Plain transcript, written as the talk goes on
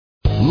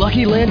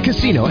Lucky Land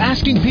Casino,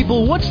 asking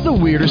people, what's the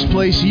weirdest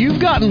place you've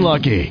gotten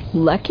lucky?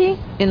 Lucky?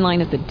 In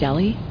line at the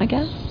deli, I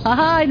guess?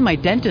 Aha, in my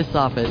dentist's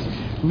office.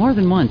 More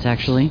than once,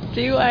 actually.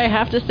 Do I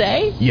have to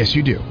say? Yes,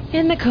 you do.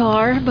 In the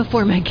car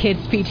before my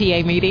kids'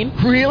 PTA meeting.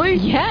 Really?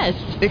 Yes.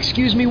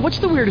 Excuse me, what's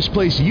the weirdest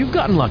place you've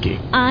gotten lucky?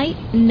 I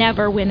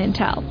never win and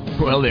tell.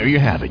 Well, there you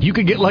have it. You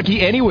can get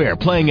lucky anywhere,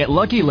 playing at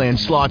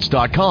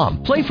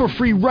LuckyLandSlots.com. Play for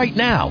free right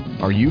now.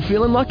 Are you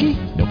feeling lucky?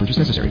 No purchase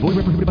necessary. Void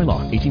where prohibited by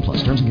law. 18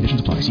 plus. Terms and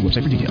conditions apply. See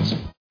website for details.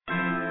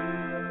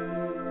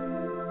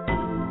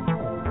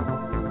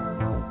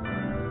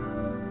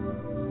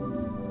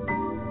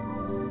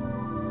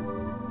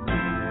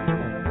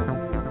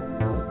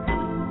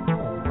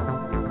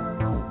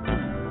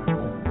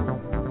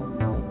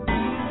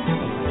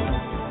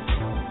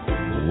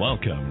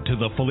 Welcome to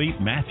the Philippe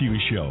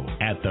Matthews Show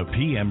at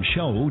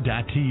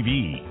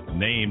thepmshow.tv.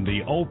 Named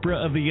the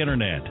Oprah of the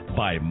Internet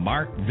by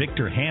Mark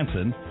Victor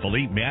Hansen,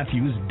 Philippe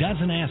Matthews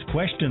doesn't ask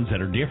questions that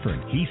are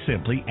different. He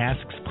simply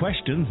asks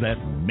questions that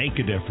make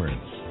a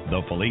difference.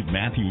 The Philippe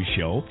Matthews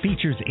Show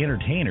features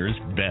entertainers,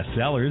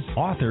 bestsellers,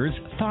 authors,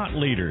 thought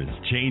leaders,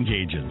 change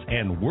agents,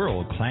 and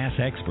world-class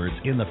experts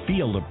in the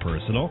field of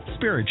personal,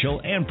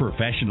 spiritual, and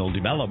professional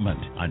development.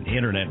 An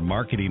internet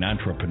marketing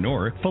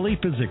entrepreneur,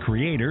 Philippe is the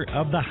creator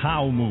of the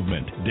How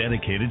movement,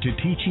 dedicated to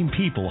teaching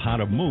people how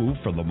to move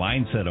from the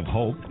mindset of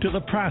hope to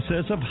the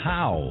process of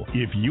how.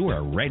 If you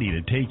are ready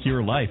to take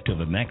your life to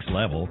the next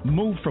level,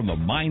 move from the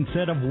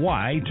mindset of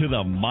why to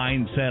the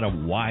mindset of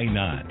why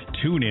not.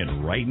 Tune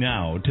in right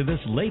now to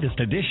this latest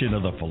edition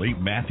of the Philippe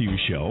Matthews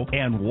Show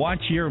and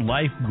watch your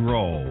life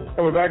grow. And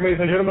we're back,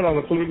 ladies and gentlemen, on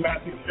the Philippe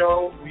Matthews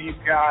Show. We've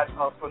got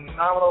a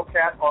phenomenal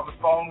cat on the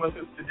phone with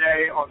us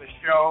today on the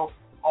show,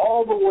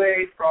 all the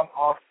way from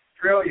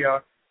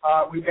Australia.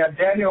 We've got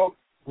Daniel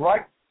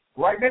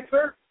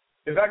Rechnitzer.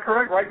 Is that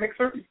correct?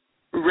 Rechnitzer?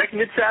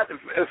 Rechnitzer.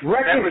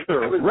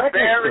 Rechnitzer.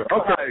 Very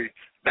close. Okay.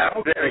 That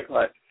was very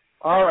close.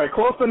 All right,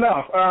 close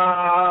enough.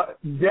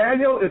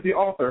 Daniel is the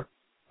author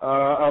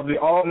of the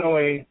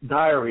All-Knowing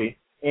Diary.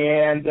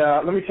 And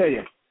let me tell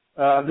you,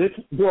 this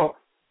book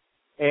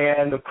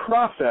and the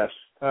process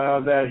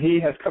that he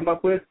has come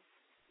up with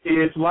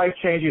is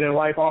life-changing and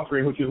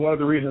life-altering, which is one of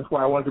the reasons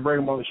why I wanted to bring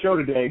him on the show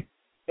today.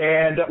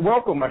 And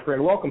welcome, my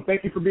friend. Welcome.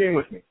 Thank you for being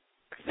with me.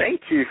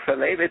 Thank you,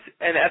 Philippe. It's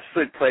an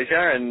absolute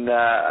pleasure. And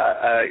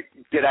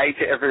g'day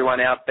to everyone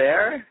out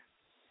there.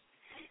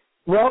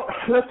 Well,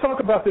 let's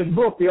talk about this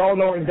book, The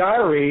All-Knowing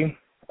Diary.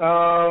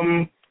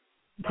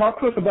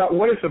 Talk to us about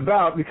what it's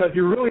about, because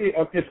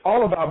it's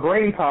all about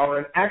brain power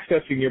and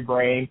accessing your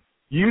brain,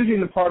 using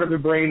the part of the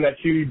brain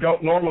that you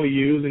don't normally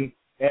use,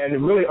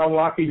 and really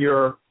unlocking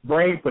your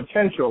brain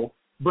potential.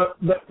 But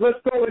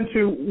let's go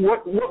into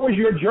what was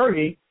your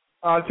journey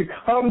to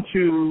come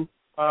to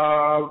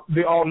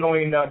the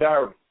All-Knowing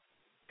Diary?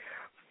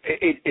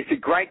 It's a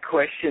great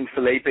question,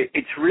 Philippe.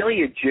 It's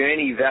really a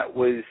journey that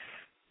was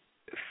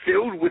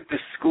filled with the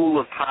school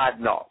of hard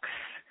knocks.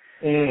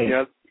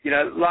 You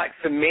know, like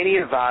for many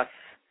of us,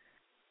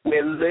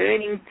 we're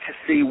learning to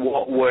see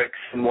what works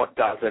and what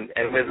doesn't,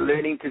 and we're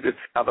learning to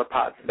discover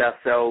parts of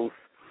ourselves,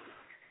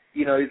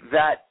 you know,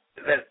 that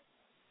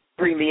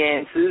bring the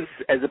answers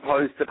as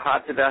opposed to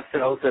parts of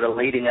ourselves that are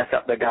leading us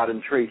up the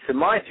garden tree. So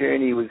my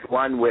journey was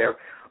one where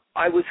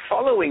I was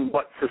following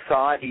what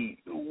society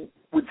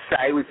would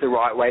say was the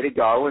right way to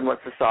go and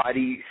what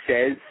society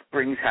says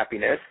brings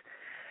happiness.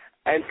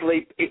 And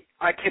Philippe,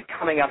 I kept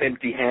coming up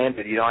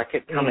empty-handed. You know, I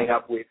kept coming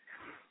up with,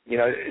 you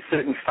know,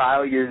 certain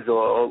failures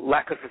or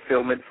lack of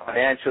fulfillment,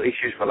 financial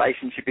issues,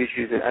 relationship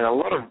issues, and a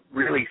lot of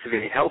really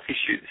severe health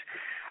issues.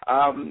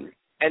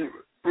 And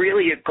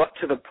really it got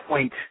to the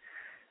point,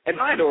 and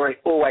I had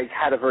always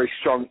had a very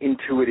strong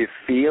intuitive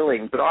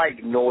feeling, but I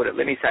ignored it.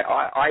 Let me say,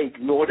 I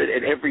ignored it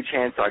at every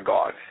chance I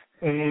got.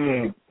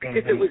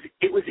 Because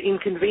it was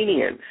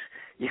inconvenient.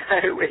 You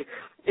know,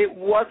 it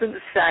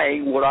wasn't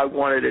saying what I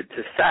wanted it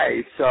to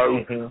say,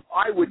 so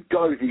I would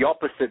go the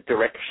opposite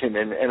direction,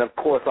 and of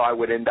course I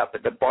would end up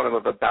at the bottom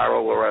of a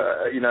barrel or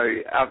a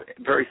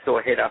very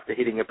sore head after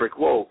hitting a brick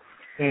wall.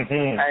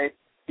 And,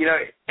 you know,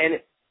 and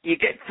you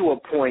get to a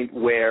point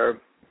where,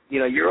 you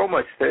know, you're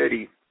almost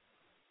 30,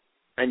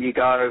 and you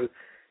go,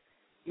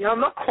 you know,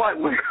 I'm not quite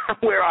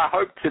where I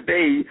hope to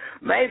be.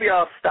 Maybe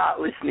I'll start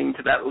listening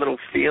to that little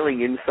feeling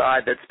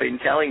inside that's been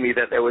telling me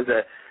that there was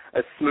a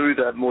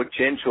smoother, more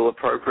gentle,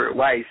 appropriate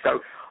way. So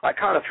I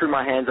kind of threw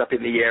my hands up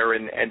in the air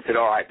and said,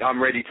 all right,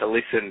 I'm ready to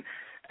listen.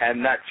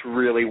 And that's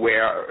really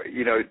where,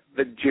 you know,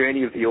 the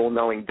journey of the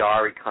All-Knowing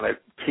Diary kind of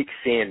kicks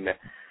in.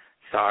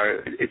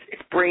 So it's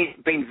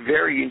been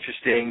very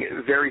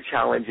interesting, very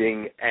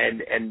challenging,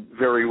 and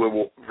very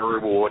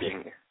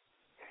rewarding.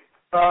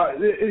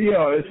 You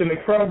know, it's an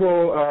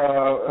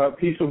incredible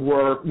piece of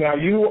work. Now,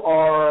 you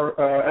are,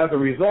 as a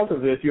result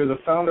of this, you're the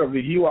founder of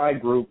the UI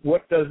Group.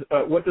 What does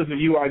the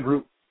UI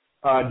Group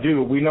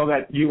do? We know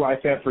that UI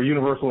stands for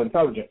Universal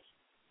Intelligence.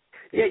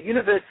 Yeah,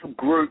 Universal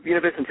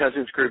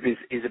Intelligence Group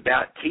is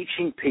about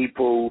teaching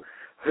people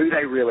who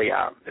they really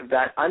are,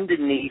 that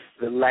underneath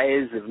the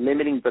layers of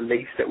limiting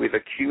beliefs that we've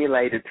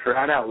accumulated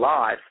throughout our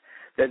life,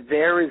 that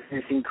there is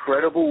this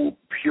incredible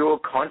pure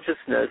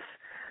consciousness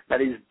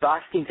that is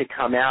busting to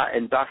come out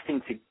and busting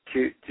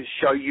to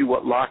show you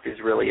what life is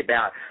really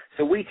about.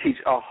 So we teach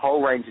a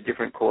whole range of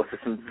different courses,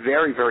 some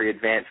very, very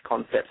advanced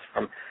concepts,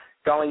 from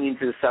going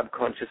into the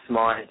subconscious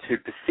mind to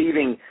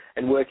perceiving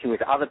and working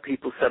with other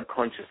people's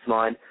subconscious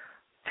mind,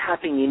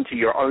 tapping into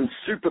your own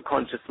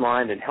superconscious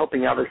mind and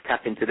helping others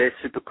tap into their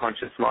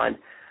superconscious mind,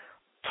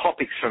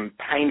 topics from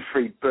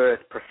pain-free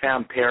birth,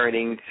 profound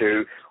parenting,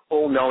 to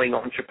all-knowing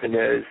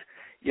entrepreneurs,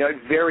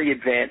 very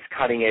advanced,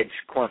 cutting-edge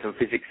quantum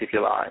physics, if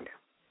you like.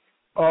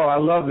 Oh, I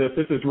love this.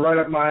 This is right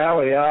up my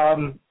alley.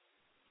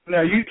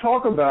 Now, you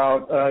talk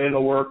about in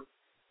the work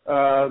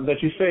that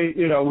you say,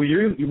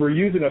 we're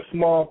using a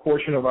small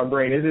portion of our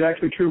brain. Is it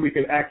actually true we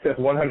can access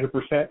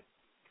 100%?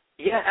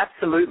 Yeah,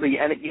 absolutely.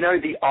 And,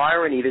 the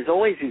irony, there's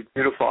always these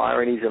beautiful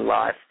ironies in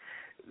life.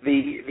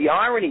 The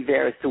irony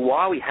there as to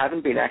why we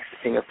haven't been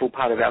accessing a full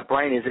part of our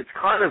brain is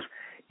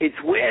it's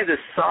where the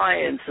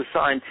science, the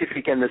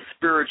scientific, and the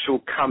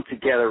spiritual come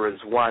together as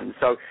one.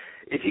 So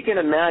if you can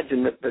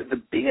imagine that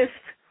the biggest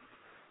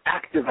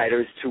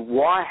activator as to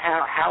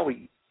how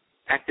we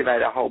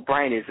activate our whole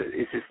brain is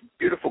this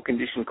beautiful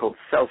condition called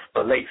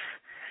self-belief.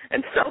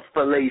 And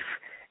self-belief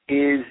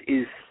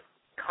is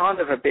kind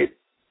of a bit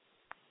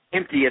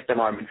empty at the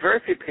moment.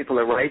 Very few people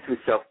are raised with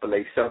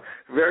self-belief, so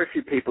very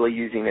few people are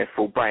using their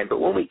full brain.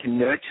 But when we can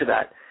nurture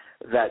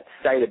that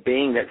state of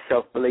being, that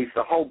self-belief,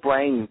 the whole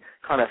brain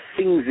kind of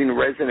sings in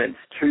resonance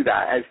to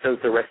that, as does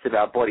the rest of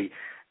our body.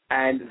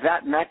 And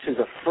that matches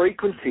a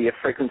frequency of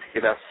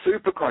our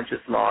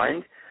superconscious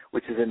mind,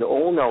 which is an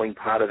all-knowing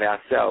part of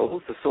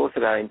ourselves, the source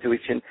of our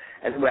intuition,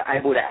 and we're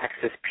able to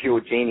access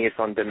pure genius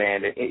on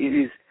demand.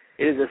 It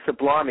is a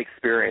sublime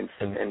experience,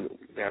 and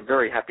I'm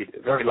very happy,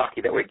 very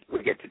lucky that we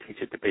get to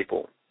teach it to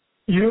people.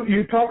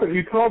 You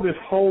call this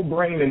whole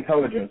brain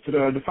intelligence.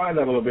 Define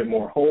that a little bit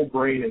more. Whole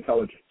brain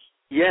intelligence.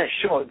 Yeah,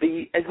 sure.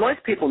 As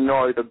most people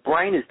know, the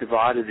brain is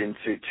divided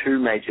into two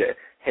major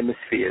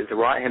hemispheres, the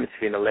right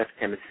hemisphere and the left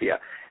hemisphere.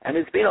 And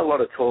there's been a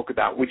lot of talk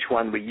about which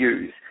one we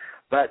use.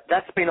 But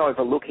that's been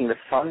overlooking the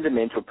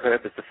fundamental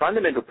purpose. The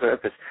fundamental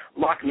purpose,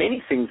 like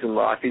many things in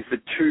life, is the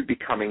two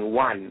becoming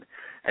one.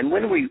 And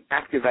when we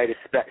activate a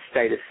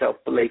state of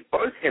self-belief,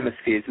 both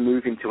hemispheres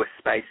move into a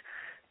space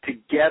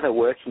together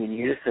working in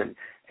unison.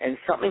 And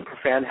something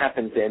profound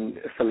happens then,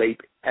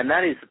 Philippe, and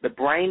that is that the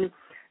brain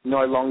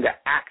no longer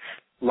acts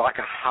like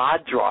a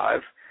hard drive,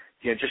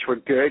 just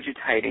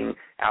regurgitating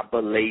our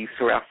beliefs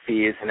or our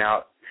fears and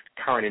our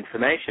current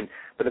information,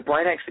 but the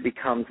brain actually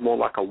becomes more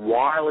like a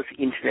wireless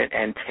internet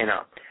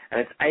antenna,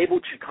 and it's able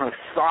to kind of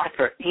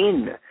cipher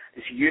in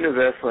this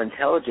universal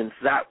intelligence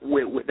that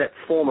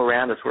form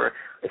around us, where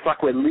it's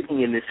like we're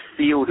living in this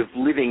field of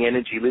living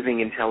energy, living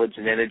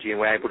intelligent energy, and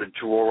we're able to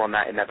draw on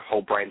that in that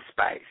whole brain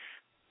space.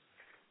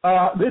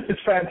 This is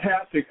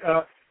fantastic.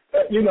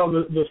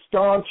 The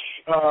staunch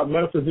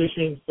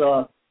metaphysicians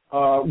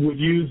would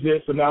use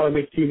this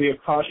analogous to the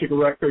Akashic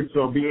records,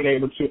 or being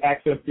able to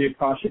access the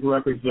Akashic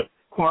records. The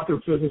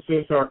quantum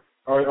physicists are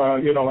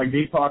like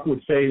Deepak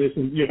would say, this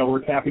is,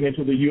 we're tapping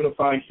into the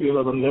unified field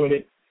of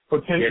unlimited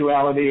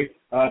potentiality.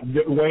 Yes.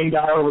 Wayne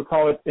Dyer would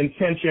call it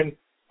intention.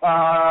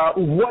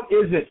 What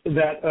is it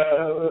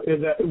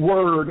that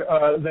word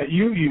that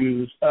you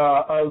use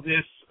of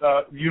this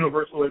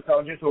universal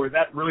intelligence, or is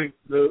that really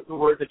the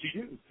word that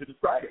you use to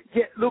describe it?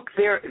 Yeah, look,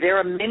 there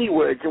are many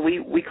words, and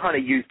we kind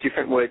of use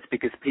different words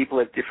because people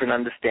have different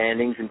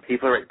understandings and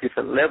people are at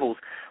different levels.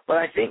 But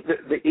I think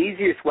that the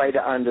easiest way to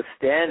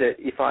understand it,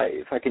 if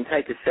I can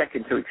take a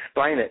second to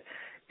explain it,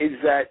 is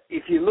that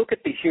if you look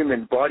at the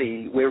human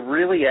body, we're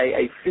really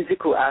a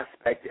physical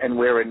aspect and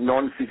we're a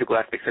non-physical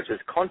aspect, such as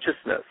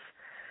consciousness.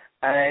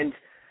 And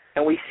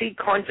we see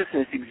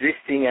consciousness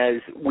existing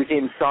as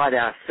within inside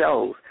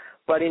ourselves,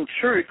 but in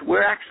truth,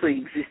 we're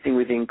actually existing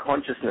within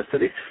consciousness. So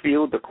this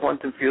field, the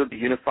quantum field, the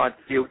unified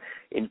field,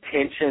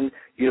 intention,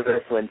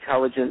 universal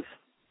intelligence,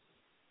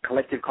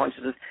 collective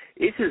consciousness,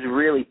 this is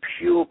really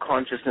pure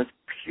consciousness,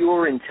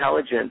 pure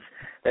intelligence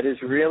that is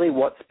really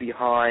what's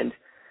behind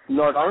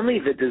not only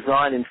the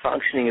design and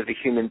functioning of the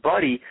human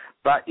body,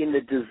 but in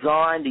the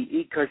design, the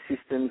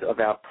ecosystems of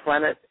our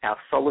planet, our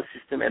solar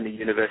system, and the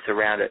universe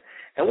around it.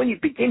 And when you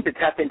begin to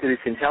tap into this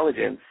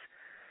intelligence,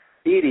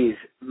 it is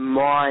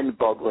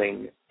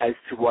mind-boggling as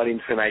to what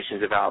information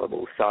is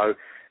available. So,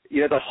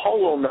 the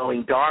whole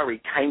all-knowing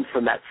diary came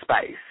from that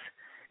space.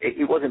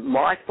 It wasn't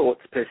my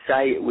thoughts per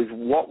se, it was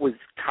what was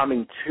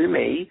coming to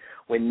me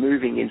when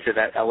moving into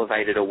that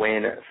elevated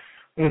awareness.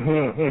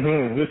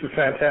 This is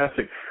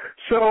fantastic.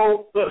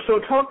 So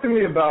talk to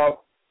me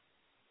about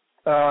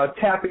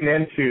tapping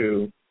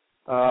into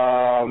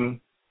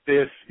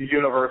this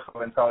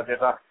universal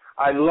intelligence.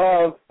 I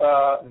love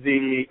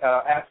the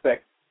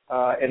aspect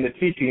in the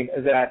teaching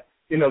that,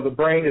 the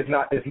brain is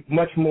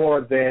much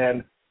more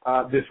than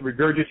this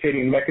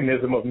regurgitating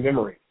mechanism of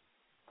memory,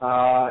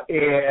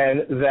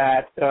 and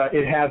that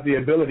it has the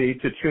ability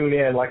to tune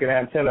in like an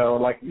antenna or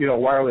like,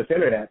 wireless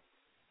internet,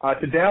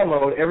 to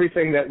download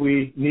everything that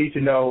we need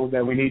to know,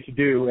 that we need to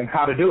do, and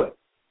how to do it.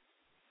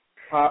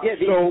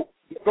 So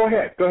go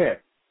ahead.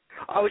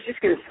 I was just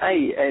going to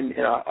say,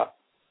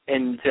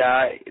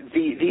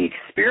 the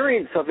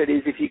experience of it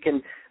is, if you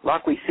can,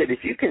 like we said,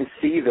 if you can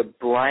see the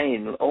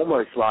brain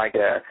almost like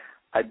a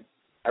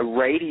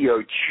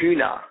radio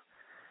tuner,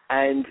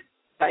 and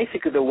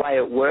basically the way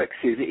it works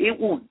is it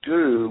will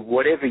do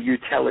whatever you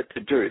tell it to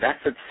do.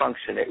 That's its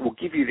function. It will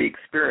give you the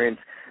experience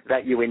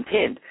that you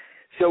intend.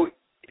 So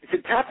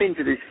to tap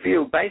into this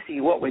field,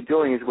 basically what we're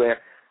doing is we're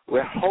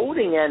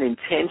holding an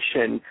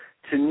intention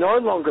to no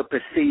longer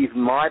perceive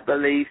my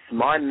beliefs,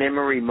 my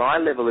memory, my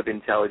level of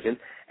intelligence,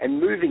 and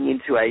moving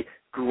into a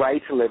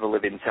greater level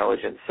of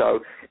intelligence. So,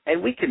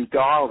 and we can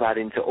dial that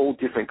into all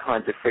different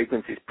kinds of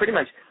frequencies. Pretty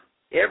much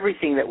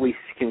everything that we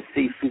can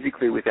see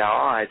physically with our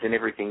eyes and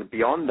everything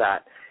beyond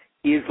that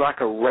is like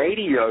a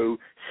radio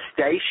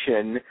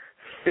station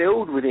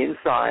filled with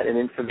insight and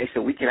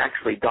information we can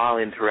actually dial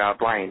in through our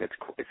brain. It's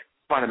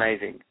quite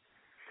amazing.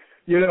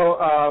 You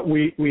know,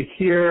 we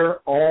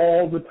hear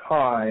all the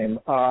time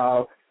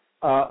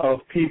of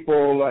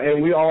people,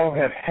 and we all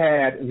have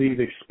had these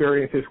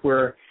experiences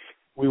where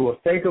we will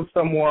think of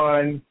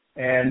someone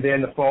and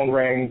then the phone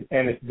rings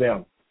and it's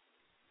them.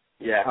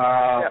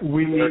 Yeah.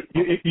 We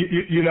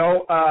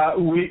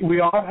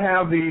all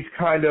have these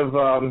kind of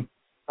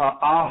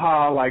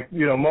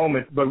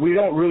moments, but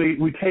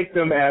we take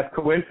them as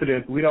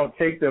coincidence. We don't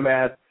take them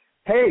as,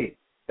 hey,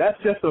 that's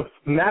just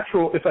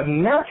it's a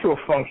natural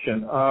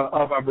function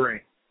of our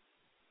brain.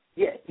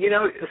 Yeah, you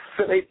know,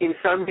 in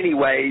so many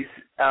ways,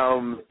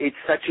 it's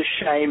such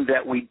a shame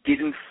that we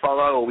didn't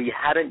follow, or we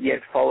hadn't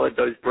yet followed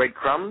those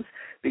breadcrumbs,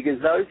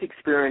 because those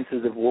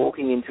experiences of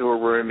walking into a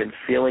room and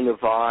feeling a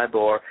vibe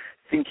or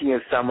thinking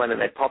of someone and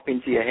they pop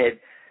into your head,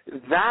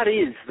 that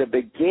is the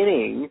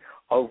beginning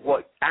of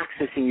what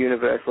accessing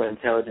universal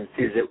intelligence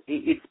is.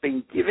 It's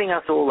been giving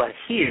us all a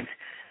hint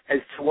as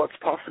to what's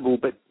possible,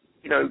 but,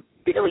 you know,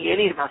 barely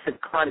any of us have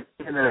kind of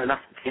given it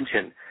enough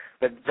attention.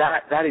 But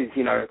that is,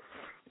 you know,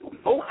 we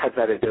all have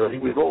that ability.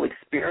 We've all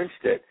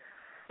experienced it.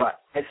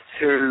 But as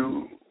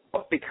to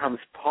what becomes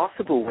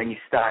possible when you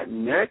start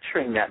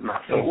nurturing that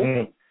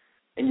muscle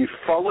and you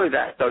follow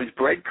those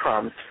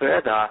breadcrumbs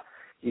further,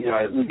 you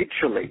know,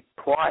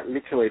 quite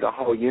literally, the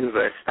whole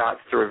universe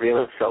starts to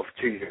reveal itself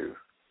to you.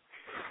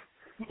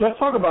 Let's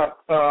talk about,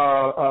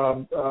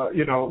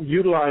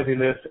 utilizing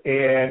this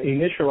and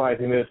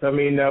initializing this. I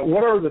mean,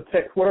 what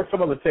are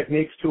some of the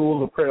techniques,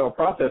 tools, or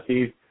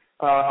processes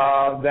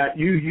that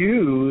you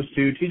use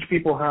to teach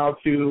people how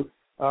to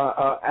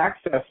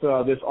access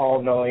this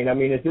all-knowing? I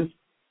mean, is this,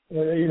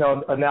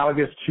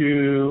 analogous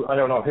to,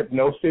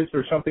 hypnosis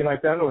or something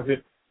like that, or is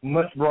it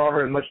much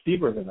broader and much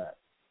deeper than that?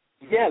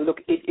 Yeah,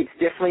 look, it's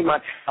definitely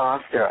much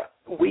faster.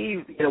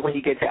 When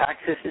you get to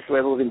access this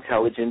level of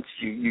intelligence,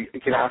 you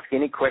can ask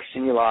any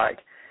question you like.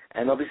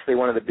 And obviously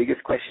one of the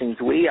biggest questions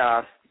we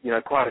asked,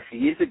 quite a few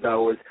years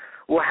ago was,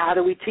 well, how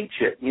do we teach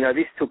it?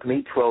 This took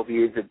me 12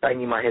 years of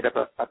banging my head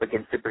up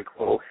against a brick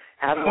wall.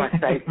 How do I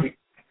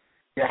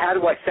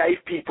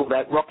save people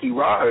that rocky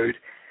road?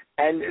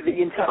 And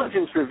the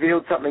intelligence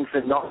revealed something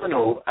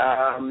phenomenal.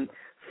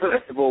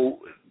 First of all,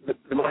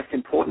 the most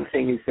important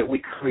thing is that we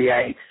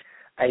create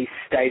a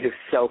state of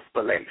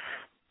self-belief.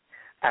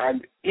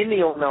 And in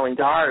the All-Knowing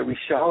Diary, we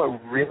show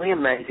a really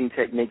amazing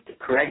technique to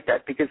create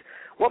that, because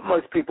what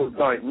most people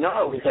don't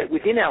know is that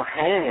within our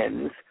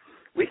hands,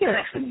 we can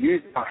actually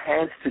use our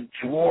hands to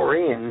draw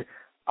in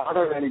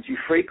other energy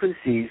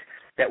frequencies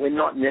that we're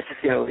not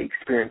necessarily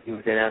experiencing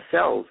within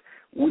ourselves.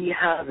 We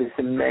have this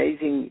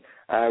amazing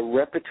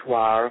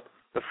repertoire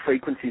of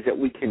frequencies that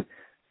we can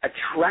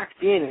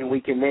attract in, and we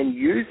can then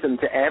use them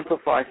to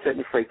amplify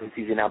certain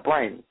frequencies in our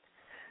brain.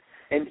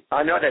 And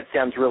I know that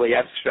sounds really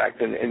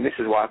abstract, and this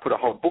is why I put a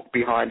whole book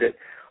behind it,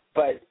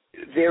 but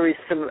there is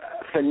some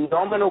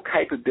phenomenal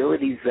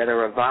capabilities that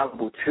are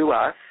available to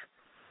us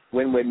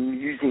when we're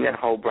using that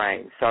whole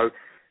brain. So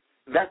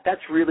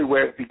that's really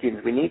where it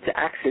begins. We need to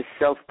access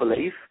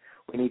self-belief.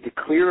 We need to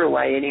clear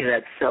away any of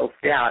that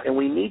self-doubt, and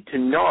we need to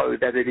know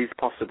that it is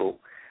possible.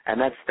 And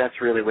that's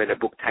really where the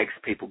book takes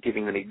people,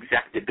 giving them the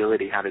exact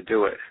ability how to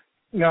do it.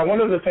 Now,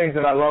 one of the things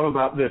that I love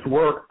about this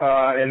work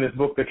and this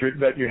book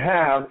that you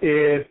have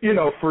is,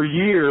 for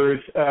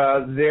years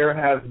there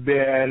has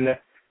been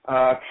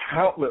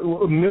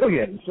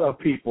millions of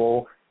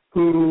people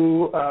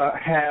who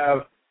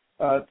have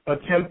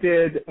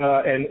attempted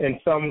and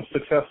some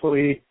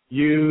successfully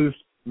used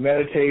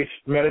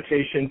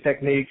meditation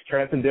techniques,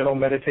 transcendental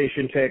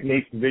meditation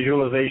techniques,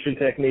 visualization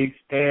techniques,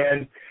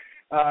 and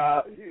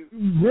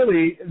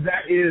really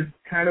that is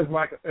kind of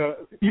like,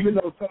 even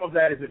though some of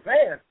that is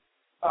advanced,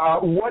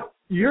 what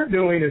you're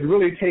doing is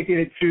really taking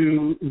it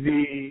to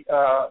the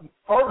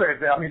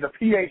the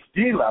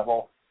PhD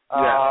level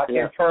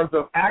in terms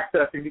of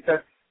accessing, because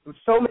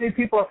so many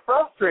people are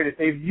frustrated.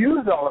 They've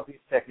used all of these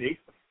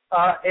techniques,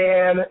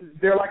 and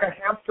they're like a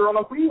hamster on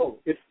a wheel.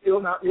 It's still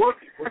not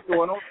working. What's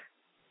going on?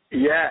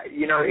 Yeah,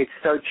 it's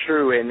so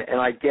true, and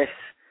I guess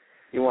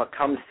what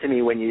comes to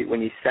me when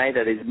you say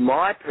that is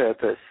my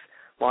purpose.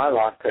 My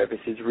life purpose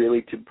is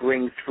really to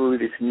bring through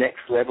this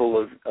next level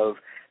of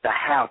the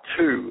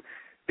how-to.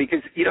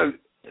 Because,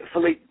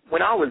 Philippe,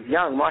 when I was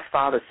young, my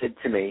father said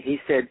to me, he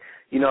said,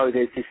 you know,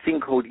 there's this thing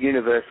called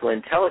universal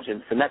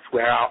intelligence, and that's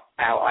where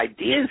our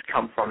ideas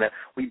come from, that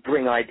we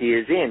bring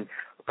ideas in.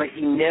 But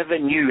he never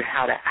knew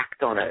how to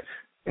act on it.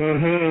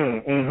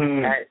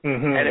 And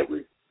it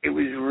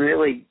was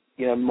really,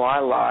 you know, my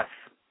life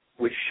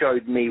which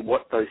showed me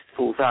what those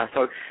tools are.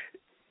 So,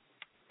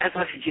 as I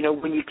said, you know,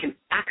 when you can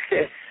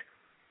access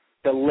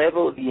the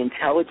level of the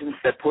intelligence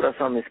that put us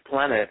on this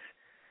planet,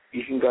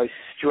 you can go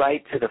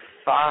straight to the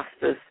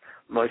fastest,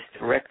 most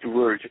direct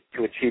route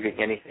to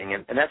achieving anything.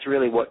 And that's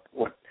really what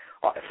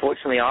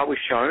fortunately I was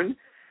shown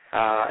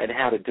and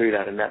how to do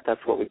that, and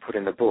that's what we put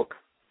in the book.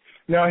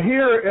 Now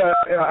here,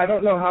 I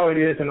don't know how it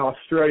is in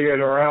Australia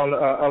and around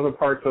other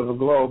parts of the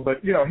globe,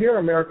 but, you know, here in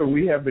America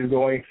we have been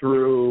going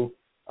through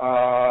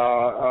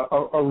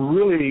a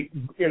really,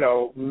 you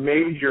know,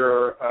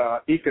 major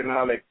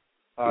economic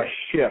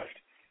shift.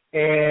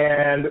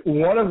 And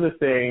one of the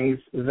things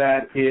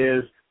that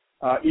is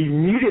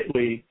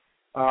immediately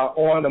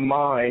on the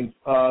minds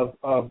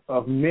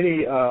of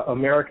many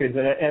Americans,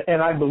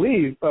 and I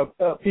believe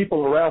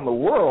people around the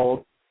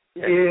world,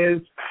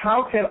 is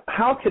how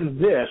can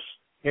this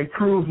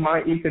improve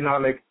my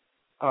economic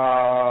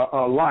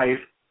life?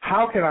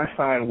 How can I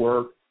find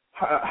work?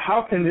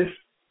 How can this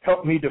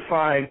help me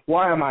define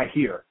why am I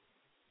here?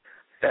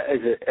 That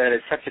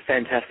is such a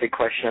fantastic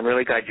question. I'm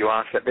really glad you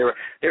asked that. There are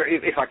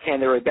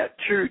about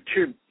two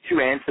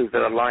answers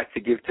that I'd like to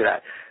give to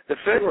that. The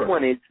first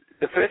one is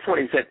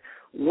that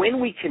when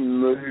we can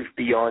move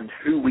beyond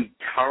who we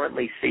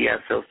currently see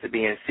ourselves to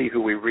be and see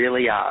who we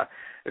really are,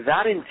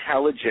 that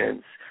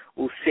intelligence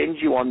will send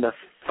you on the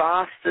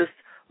fastest,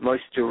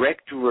 most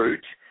direct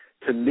route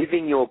to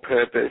living your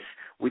purpose,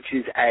 which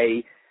is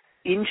a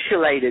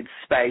insulated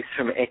space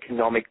from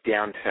economic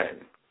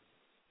downturn.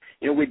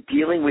 You know, we're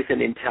dealing with an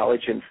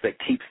intelligence that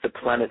keeps the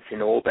planets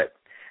in orbit,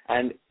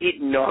 and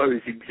it knows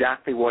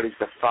exactly what is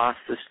the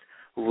fastest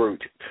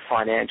route to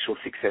financial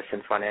success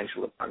and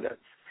financial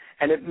abundance.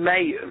 And it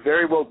may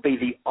very well be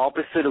the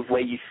opposite of where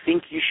you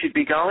think you should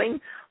be going,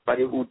 but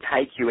it will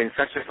take you in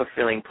such a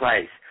fulfilling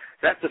place.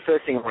 So that's the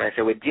first thing I want to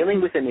say. We're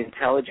dealing with an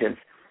intelligence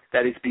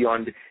that is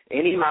beyond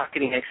any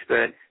marketing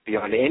expert,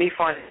 beyond any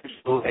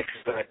financial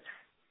expert.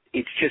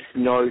 It just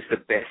knows the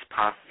best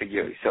path for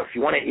you. So if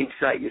you want to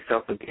insulate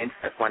yourself against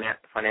that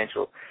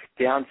financial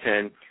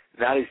downturn,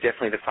 that is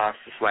definitely the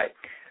fastest way.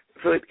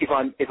 Philip,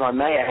 if I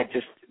may add,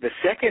 just the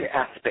second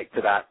aspect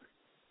to that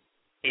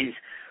is,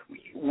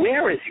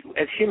 whereas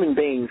as human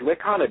beings, we're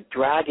kind of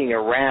dragging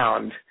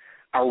around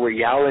a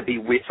reality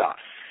with us.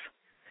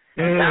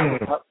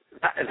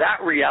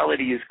 That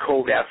reality is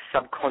called our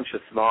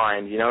subconscious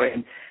mind, you know,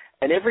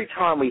 and every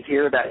time we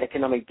hear about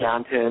economic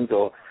downturns,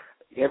 or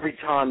every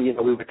time, you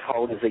know, we were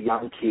told as a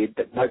young kid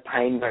that no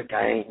pain, no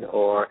gain,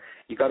 or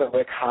you got to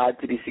work hard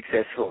to be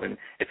successful, and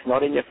it's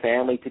not in your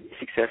family to be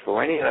successful,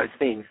 or any of those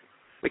things,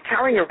 we're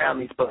carrying around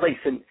these beliefs,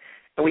 and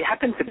we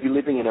happen to be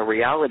living in a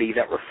reality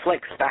that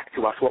reflects back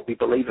to us what we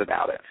believe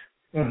about it.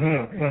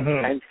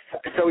 And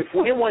so if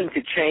we're wanting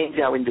to change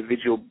our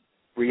individual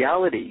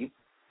reality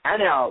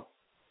and our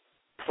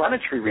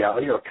planetary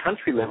reality or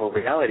country level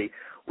reality,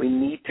 we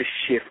need to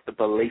shift the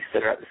beliefs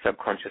that are at the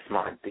subconscious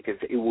mind, because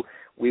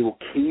we will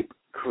keep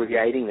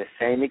creating the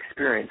same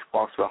experience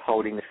whilst we're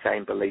holding the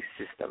same belief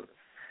systems.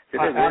 So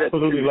I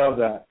absolutely love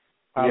that.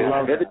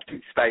 They're the two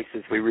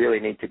spaces we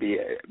really need to be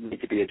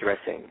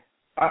addressing.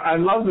 I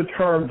love the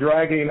term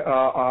dragging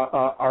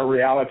our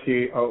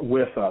reality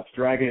with us,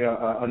 dragging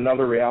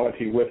another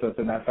reality with us,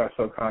 and that's our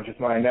subconscious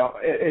mind. Now,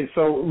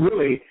 so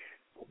really,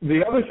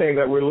 the other thing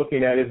that we're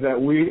looking at is that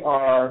we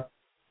are,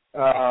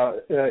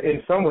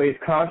 in some ways,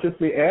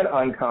 consciously and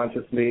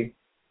unconsciously,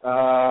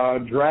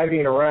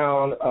 dragging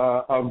around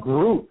a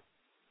group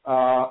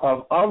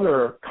of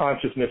other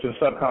consciousness and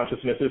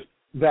subconsciousnesses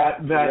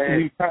that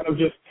we kind of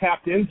just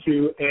tapped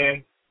into,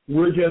 and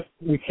we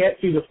can't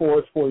see the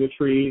forest for the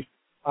trees.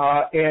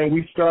 And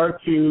we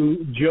start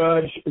to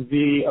judge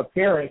the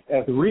appearance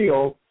as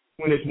real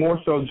when it's more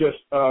so just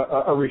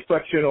a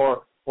reflection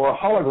or a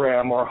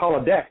hologram or a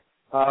holodeck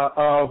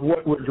of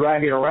what we're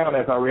dragging around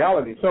as our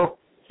reality. So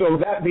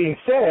that being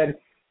said,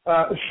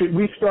 should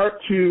we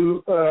start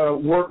to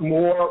work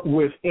more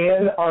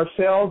within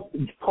ourselves,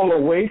 pull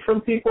away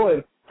from people,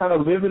 and kind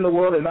of live in the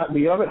world and not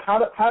be of it?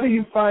 How do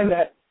you find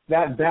that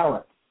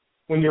balance?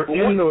 When you're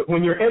in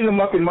the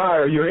muck and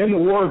mire, you're in the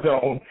war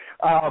zone,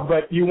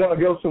 but you want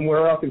to go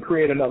somewhere else and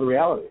create another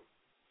reality.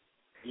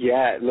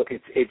 Yeah, look,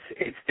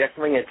 it's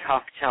definitely a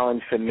tough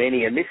challenge for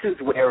many, and this is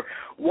where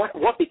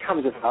what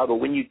becomes available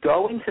when you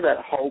go into that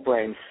whole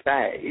brain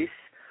space.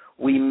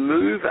 We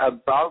move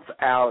above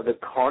the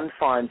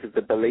confines of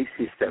the belief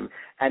system,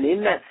 and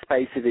in that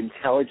space of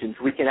intelligence,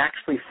 we can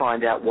actually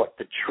find out what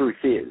the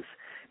truth is.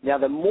 Now,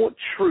 the more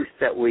truth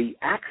that we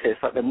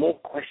access, like the more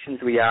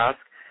questions we ask,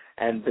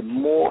 and the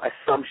more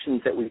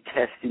assumptions that we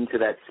test into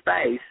that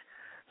space,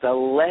 the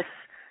less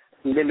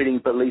limiting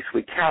beliefs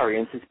we carry.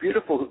 And it's this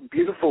beautiful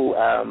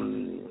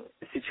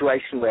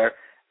situation where,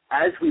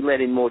 as we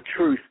let in more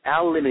truth,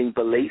 our limiting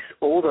beliefs,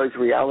 all those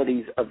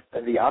realities of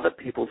the other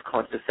people's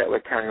consciousness that we're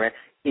carrying around,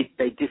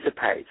 they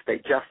dissipate, they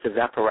just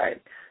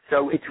evaporate.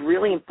 So it's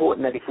really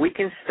important that if we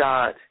can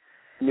start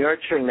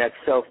nurturing that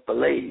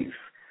self-belief,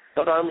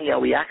 not only are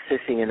we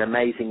accessing an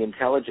amazing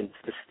intelligence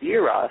to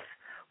steer us,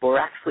 but we're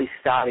actually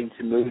starting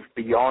to move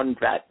beyond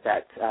that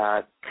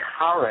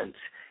current,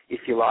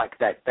 if you like,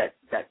 that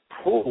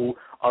pull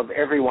of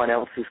everyone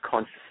else's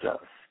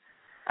consciousness.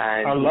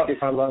 And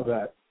I love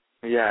that.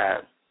 Yeah.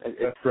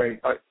 That's great.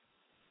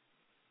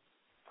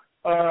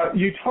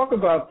 You talk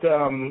about,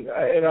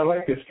 and I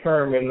like this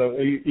term,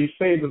 you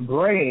say the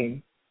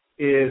brain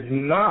is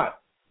not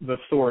the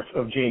source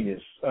of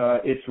genius.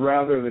 It's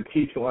rather the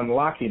key to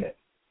unlocking it.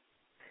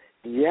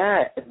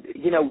 Yeah.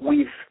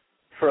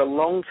 For a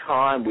long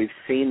time, we've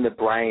seen the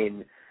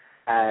brain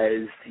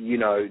as,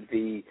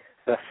 the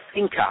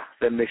thinker,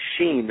 the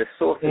machine, the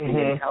source of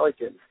the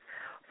intelligence.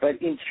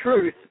 But in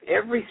truth,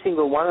 every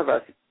single one of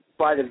us,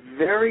 by the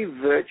very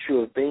virtue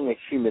of being a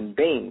human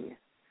being,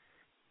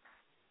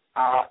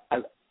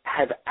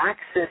 have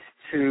access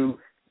to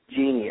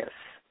genius.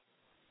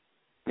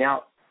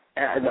 Now,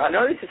 I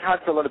know this is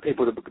hard for a lot of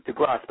people to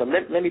grasp, but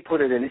let me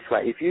put it in this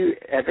way. If you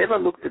have ever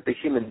looked at the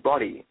human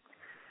body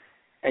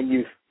and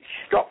you've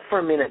stopped for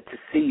a minute to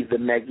see the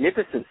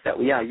magnificence that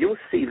we are, you'll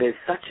see there's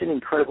such an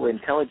incredible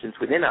intelligence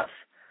within us.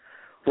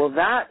 Well,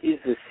 that is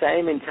the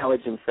same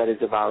intelligence that is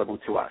available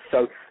to us.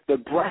 So the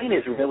brain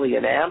is really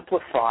an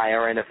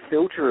amplifier and a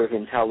filter of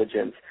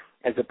intelligence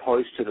as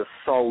opposed to the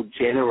sole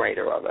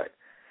generator of it.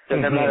 So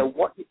no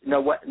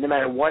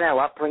matter what our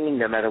upbringing,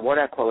 no matter what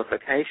our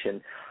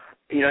qualification,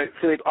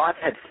 Philip, I've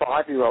had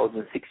 5-year-olds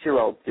and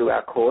 6-year-olds do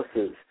our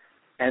courses,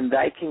 and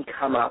they can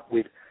come up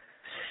with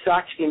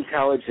such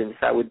intelligence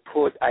that would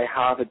put a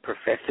Harvard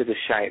professor to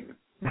shame.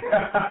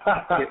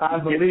 I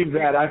believe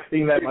that. I've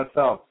seen that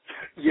myself.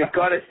 You've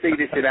got to see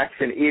this in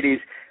action. It is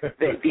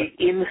the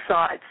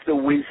insights, the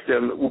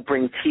wisdom will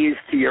bring tears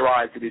to your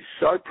eyes. It is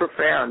so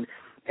profound.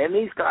 And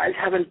these guys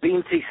haven't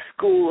been to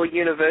school or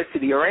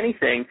university or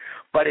anything,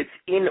 but it's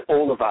in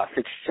all of us.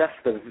 It's just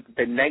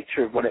the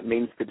nature of what it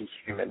means to be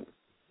human.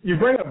 You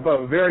bring up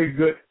a very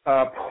good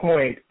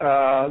point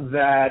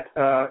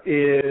that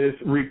is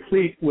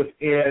replete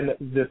within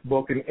this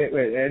book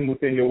and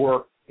within your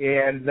work,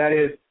 and that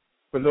is,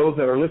 for those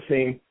that are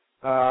listening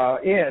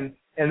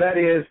and that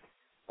is,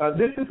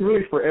 this is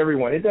really for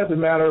everyone. It doesn't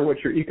matter what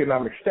your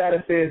economic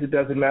status is. It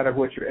doesn't matter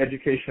what your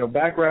educational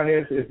background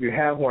is, if you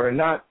have one or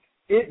not.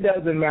 It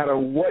doesn't matter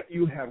what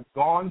you have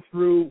gone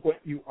through, what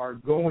you are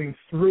going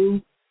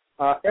through.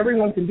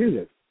 Everyone can do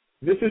this.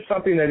 This is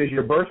something that is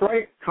your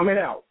birthright coming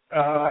out,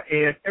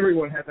 and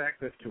everyone has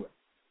access to it.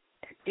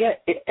 Yeah,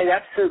 it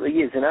absolutely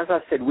is. And as I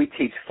said, we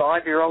teach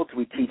 5-year-olds,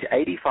 we teach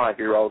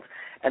 85-year-olds.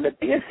 And the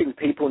biggest thing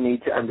people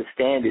need to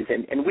understand is,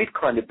 and we've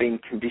kind of been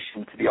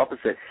conditioned to the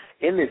opposite,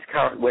 in this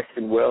current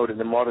Western world, in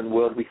the modern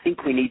world, we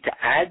think we need to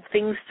add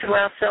things to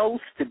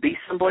ourselves to be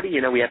somebody.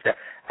 We have to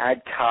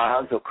add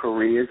cars or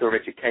careers or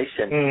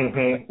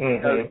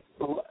education.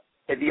 So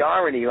the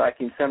irony, like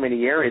in so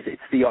many areas,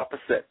 it's the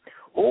opposite.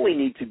 All we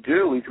need to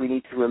do is we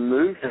need to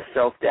remove the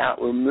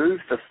self-doubt, remove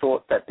the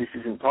thought that this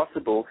isn't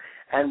possible,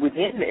 and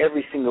within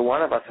every single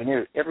one of us,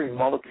 and every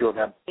molecule of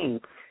our being,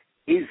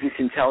 is this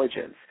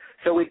intelligence.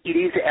 So it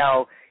is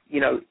our,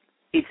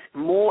 it's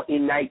more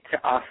innate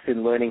to us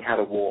than learning how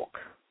to walk.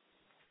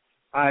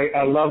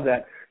 I love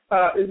that,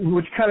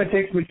 which kind of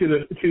takes me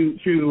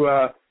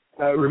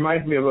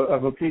reminds me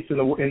of a piece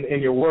in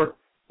your work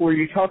where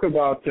you talk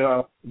about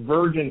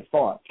virgin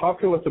thought.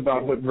 Talk to us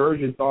about what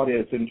virgin thought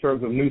is in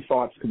terms of new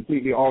thoughts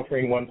completely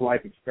altering one's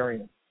life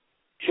experience.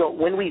 Sure.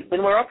 When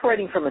we're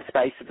operating from a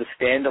space of the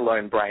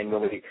standalone brain,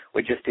 when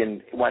we're just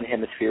in one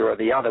hemisphere or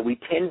the other,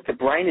 the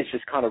brain is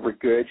just kind of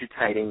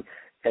regurgitating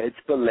its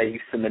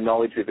beliefs and the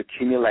knowledge we've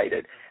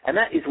accumulated, and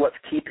that is what's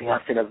keeping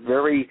us in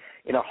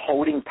a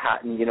holding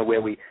pattern,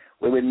 where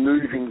we're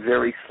moving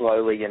very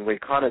slowly and we're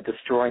kind of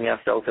destroying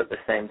ourselves at the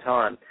same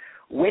time.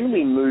 When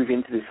we move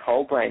into this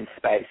whole brain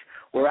space,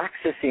 we're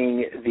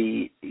accessing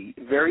the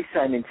very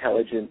same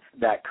intelligence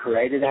that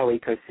created our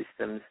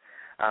ecosystems,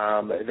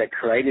 that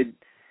created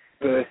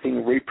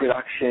birthing,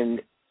 reproduction,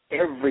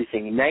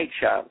 everything,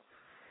 nature,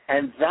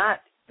 and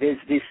that there's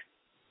this,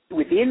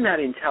 within that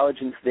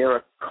intelligence, there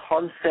are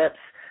concepts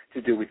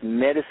to do with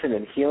medicine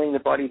and healing the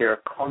body. There are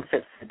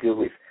concepts to do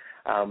with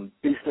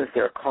business.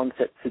 There are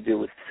concepts to do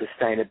with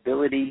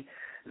sustainability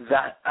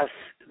that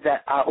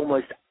are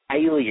almost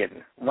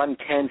alien. One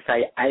can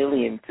say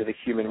alien to the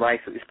human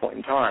race at this point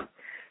in time.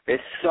 They're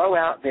so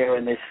out there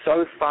and they're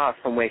so far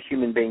from where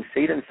human beings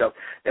see themselves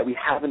that we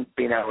haven't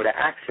been able to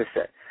access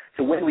it.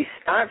 So when we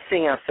start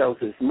seeing ourselves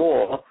as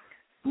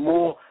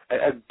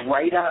a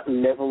greater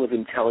level of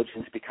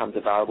intelligence becomes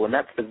available, and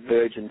that's the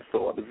virgin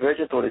thought. The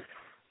virgin thought is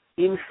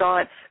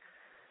insights,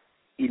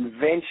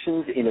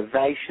 inventions,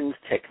 innovations,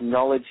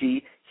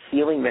 technology,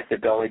 healing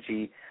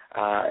methodology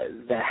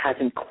that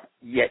hasn't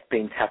yet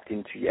been tapped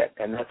into yet,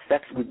 and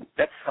that's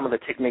some of the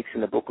techniques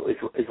in the book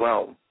as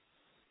well.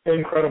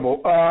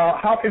 Incredible.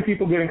 How can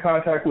people get in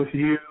contact with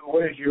you?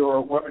 What is your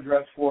web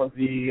address for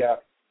the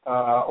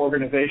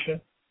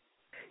organization?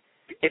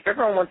 if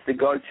everyone wants to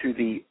go to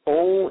the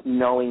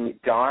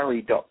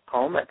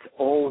allknowingdiary.com, that's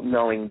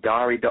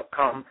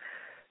allknowingdiary.com,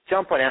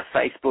 jump on our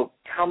Facebook,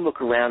 come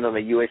look around on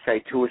the USA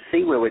tour,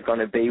 see where we're going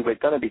to be. We're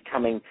going to be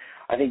coming,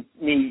 I think,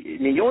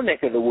 near your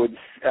neck of the woods.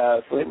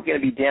 So we're going to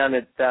be down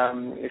at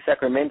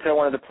Sacramento,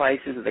 one of the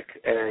places,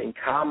 in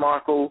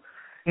Carmichael.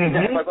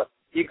 Mm-hmm.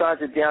 You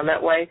guys are down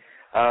that way.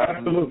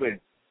 Absolutely.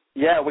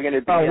 Yeah, we're going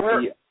to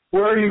be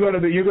Where are you going to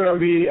be? You're going to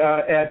be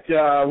at,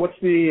 what's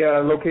the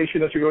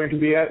location that you're going to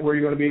be at? Where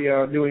you're going to be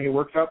doing your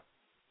workshop?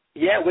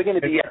 Yeah, we're going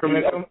to be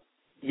Sacramento?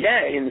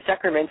 in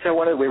Sacramento.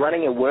 We're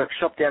running a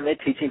workshop down there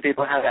teaching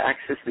people how to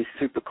access this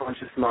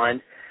superconscious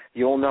mind,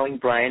 the all-knowing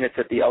brain. It's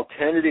at the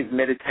Alternative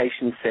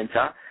Meditation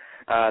Center.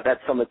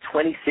 That's on the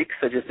 26th,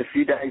 so just a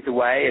few days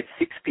away at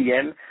 6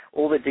 p.m.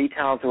 All the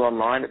details are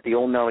online at the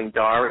All Knowing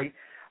Diary.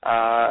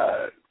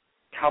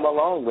 Come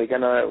along. We're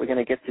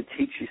gonna get to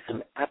teach you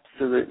some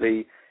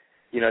absolutely,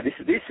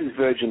 this is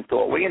virgin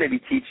thought. We're going to be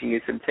teaching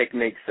you some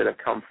techniques that have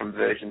come from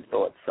virgin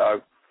thought.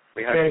 So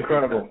we hope.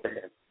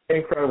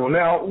 Incredible.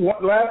 Now,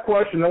 last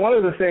question. Now, one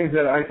of the things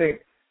that I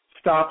think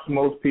stops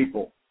most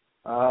people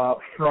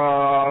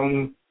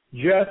from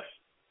just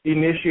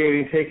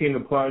initiating, taking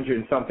the plunge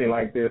in something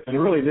like this, and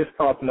really this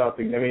costs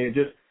nothing. I mean,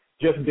 just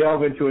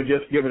delve into it,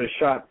 just give it a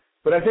shot.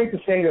 But I think the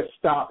thing that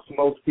stops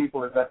most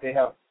people is that they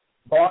have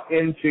bought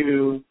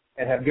into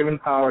and have given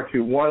power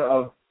to one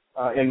of,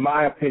 in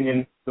my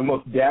opinion, the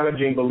most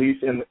damaging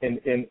beliefs in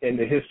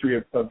the history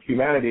of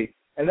humanity,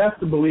 and that's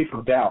the belief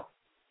of doubt.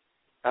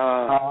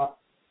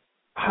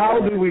 How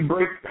do we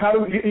break?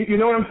 You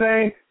know what I'm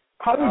saying?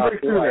 How do we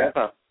break through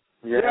that?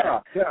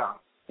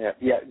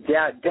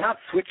 Yeah. Doubt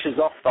switches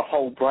off the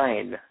whole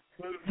brain.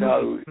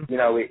 So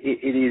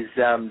it is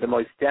the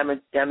most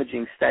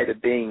damaging state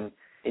of being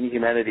in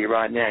humanity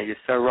right now. You're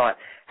so right.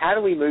 How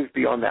do we move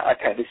beyond that?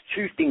 Okay, there's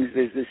two things.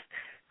 There's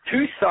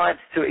two sides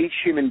to each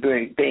human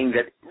being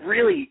that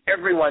really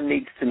everyone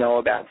needs to know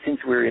about since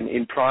we're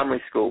in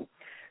primary school.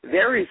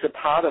 There is a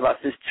part of us,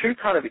 there's two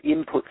kind of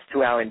inputs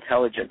to our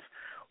intelligence.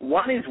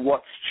 One is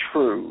what's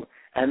true,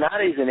 and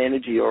that is an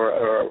energy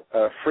or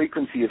a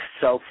frequency of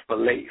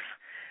self-belief.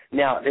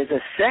 Now, there's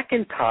a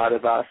second part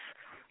of us,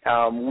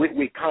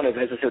 we kind of,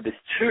 as I said, there's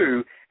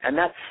two, and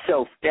that's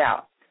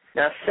self-doubt.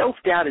 Now,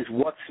 self-doubt is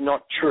what's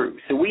not true.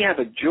 So we have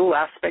a dual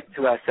aspect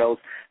to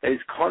ourselves that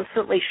is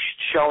constantly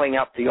showing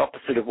up the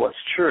opposite of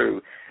what's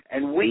true.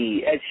 And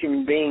we, as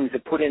human beings, are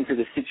put into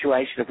the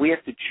situation of we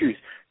have to choose.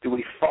 Do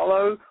we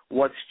follow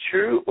what's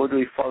true or do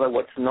we follow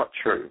what's not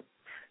true?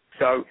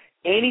 So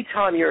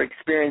anytime you're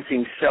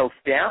experiencing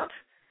self-doubt,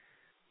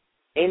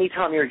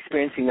 anytime you're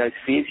experiencing those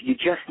fears, you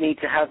just need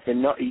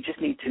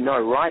to know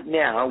right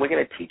now. We're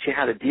going to teach you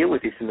how to deal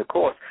with this in the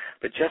course,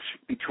 but just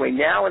between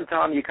now and the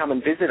time you come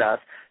and visit us,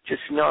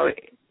 just know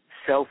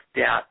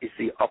self-doubt is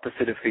the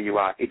opposite of who you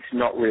are. It's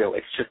not real.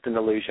 It's just an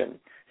illusion.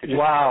 So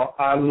wow,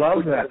 I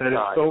love that. That is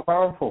so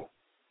powerful.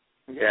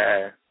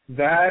 Yeah.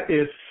 That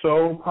is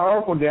so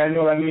powerful,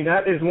 Daniel. I mean,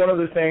 that is one of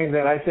the things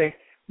that I think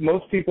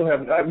most people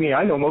have,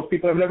 I know most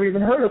people have never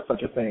even heard of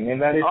such a thing,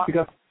 and that is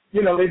because,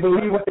 they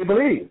believe what they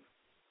believe.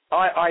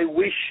 I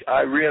wish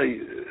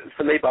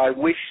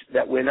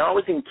that when I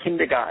was in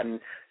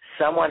kindergarten,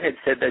 someone had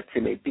said that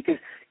to me, because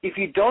if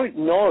you don't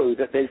know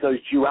that there's those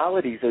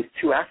dualities, those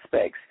two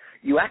aspects,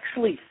 you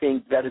actually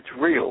think that it's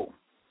real.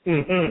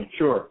 Mm-hmm,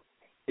 sure.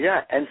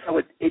 Yeah, and so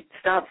it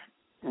starts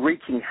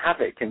wreaking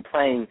havoc and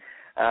playing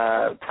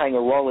a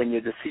role in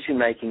your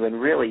decision-making when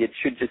really it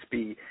should just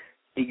be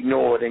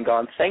ignored and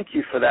gone, thank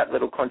you for that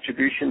little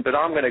contribution, but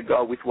I'm going to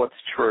go with what's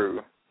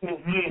true.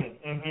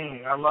 Mm-hmm,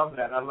 mm-hmm. I love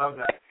that. And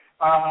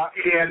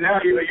now,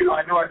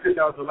 I know I said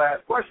that was the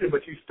last question,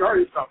 but you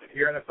started something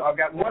here, and so I've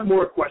got one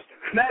more question.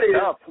 And that is,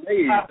 oh,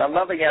 please. I'm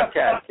loving our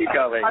chat. Keep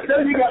going. I know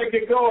you got to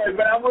get going,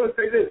 but I want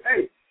to say this.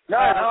 Hey. No,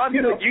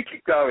 you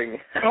keep going.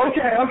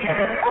 Okay.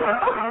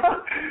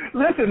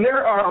 Listen,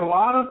 there are a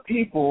lot of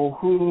people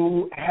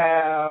who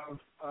have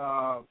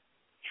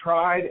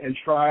tried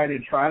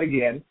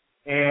again,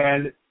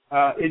 and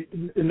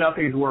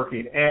nothing's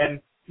working. And,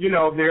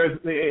 there's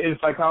in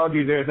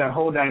psychology, there's that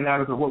whole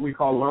dynamic of what we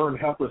call learned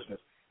helplessness,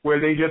 where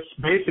they just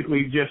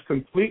basically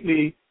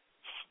completely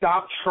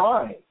stop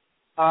trying,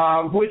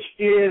 which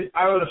is,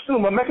 I would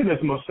assume, a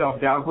mechanism of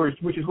self-doubt,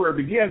 which is where it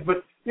begins.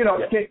 But,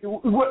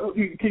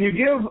 can you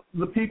give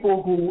the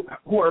people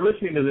who are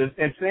listening to this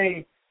and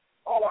saying,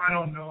 oh, I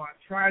don't know, I've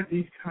tried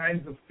these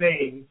kinds of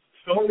things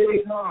so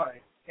many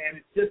times, and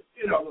it just,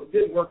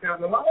 didn't work out.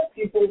 And a lot of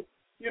people,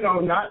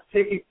 not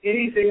taking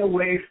anything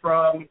away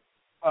from,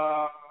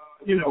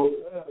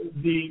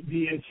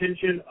 the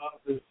intention of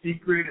the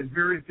secret and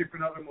various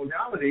different other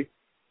modalities,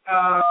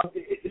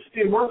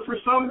 it worked for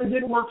some and it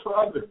didn't work for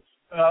others.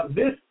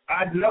 This,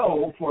 I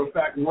know for a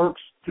fact,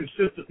 works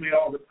consistently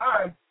all the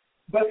time,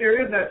 but there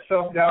is that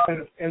self-doubt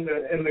and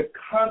the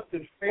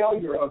constant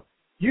failure of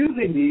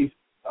using these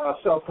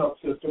self-help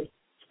systems.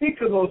 Speak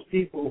to those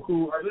people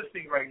who are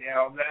listening right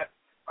now that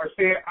are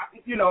saying,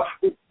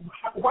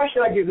 why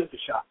should I give this a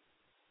shot?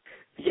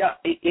 Yeah,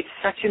 it's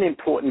such an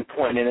important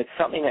point, and it's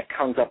something that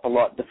comes up a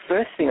lot. The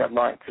first thing I'd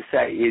like to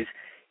say is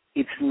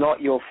it's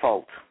not your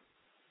fault.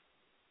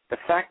 The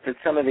fact that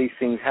some of these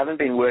things haven't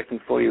been working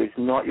for you is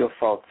not your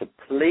fault. So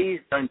please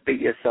don't beat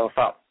yourself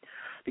up.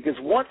 Because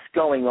what's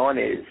going on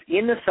is,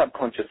 in the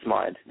subconscious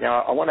mind,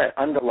 now I want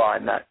to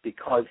underline that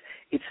because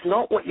it's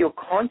not what you're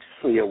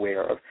consciously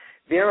aware of.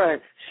 There are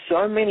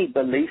so many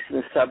beliefs in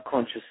the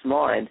subconscious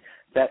mind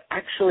that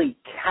actually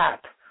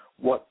cap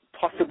what's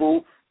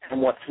possible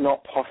and what's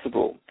not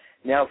possible.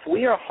 Now, if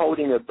we are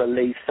holding a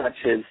belief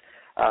such as,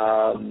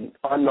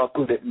 I'm not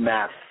good at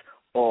maths,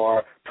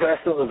 or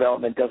personal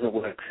development doesn't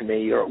work for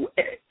me, or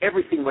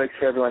everything works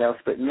for everyone else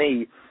but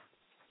me,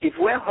 if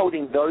we're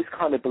holding those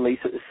kind of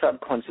beliefs at the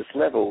subconscious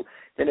level,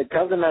 then it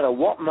doesn't matter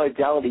what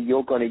modality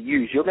you're going to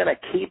use, you're going to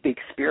keep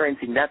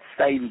experiencing that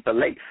same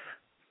belief.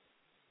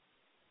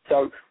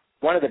 So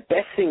one of the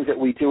best things that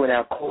we do in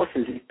our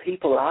courses is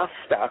people are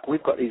stuck.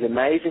 We've got these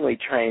amazingly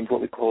trained, what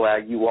we call our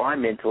UI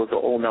mentors or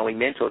all-knowing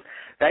mentors.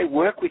 They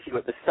work with you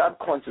at the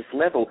subconscious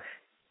level,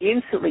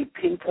 instantly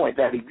pinpoint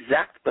that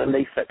exact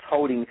belief that's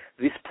holding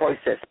this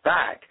process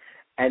back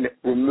and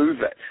remove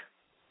it.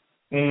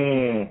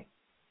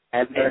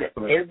 And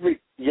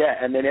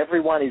then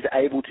everyone is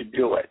able to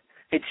do it.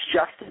 It's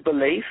just a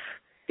belief.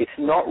 It's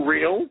not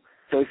real.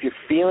 So if you're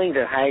feeling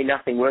that, hey,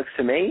 nothing works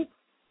for me,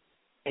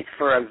 it's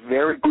for a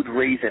very good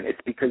reason.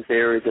 It's because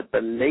there is a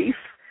belief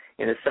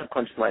in a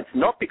subconscious mind. It's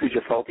not because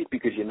you're faulty,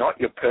 because you're not.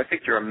 You're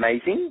perfect. You're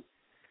amazing.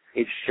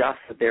 It's just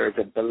that there is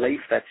a belief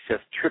that's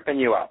just tripping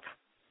you up.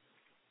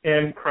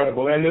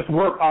 Incredible. And this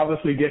work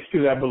obviously gets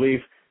to that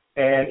belief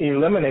and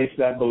eliminates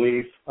that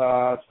belief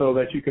so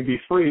that you can be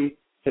free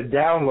to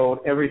download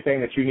everything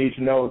that you need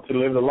to know to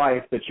live the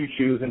life that you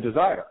choose and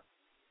desire.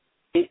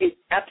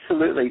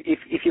 Absolutely.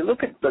 If you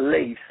look at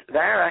beliefs,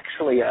 they're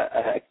actually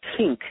a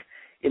kink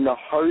in the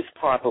hose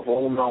pipe of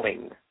all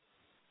knowing.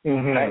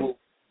 Mm-hmm.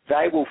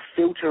 They will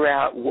filter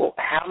out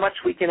how much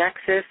we can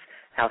access,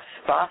 how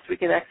fast we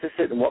can access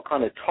it, and what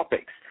kind of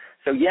topics.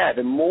 So, yeah,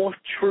 the more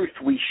truth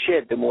we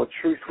shed, the more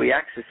truth we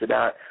access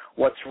about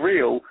what's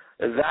real,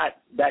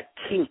 that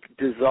kink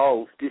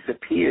dissolves,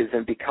 disappears,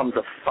 and becomes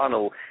a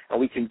funnel, and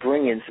we can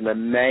bring in some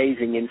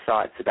amazing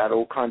insights about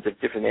all kinds of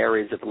different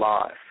areas of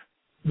life.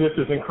 This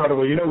is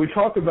incredible. You know, we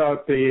talked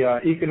about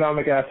the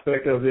economic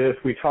aspect of this.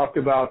 We talked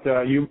about,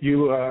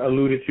 you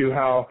alluded to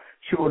how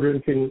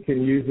children can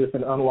use this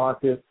and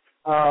unlock this.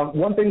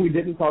 One thing we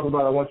didn't talk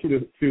about I want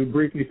you to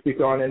briefly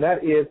speak on, and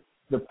that is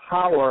the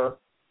power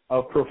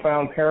of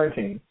profound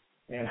parenting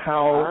and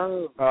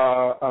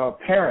how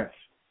parents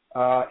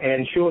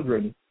and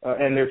children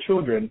and their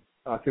children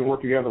can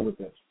work together with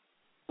this.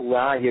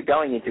 Wow, you're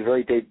going into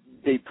very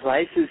deep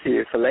places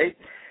here, Philippe.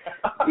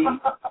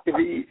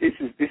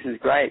 This is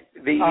great.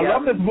 I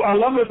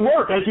love this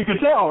work, as you can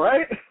tell,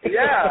 right?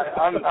 Yeah,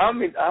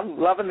 I'm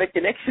loving the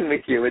connection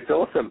with you. It's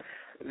awesome.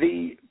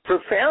 The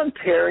profound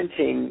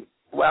parenting.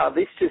 Wow,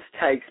 this just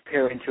takes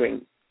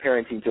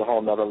parenting to a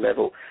whole nother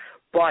level.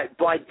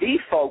 By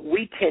default,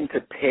 we tend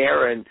to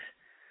parent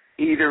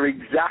either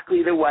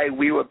exactly the way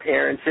we were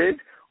parented,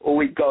 or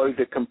we go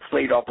the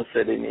complete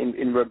opposite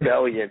in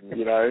rebellion,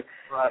 you know.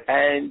 Right.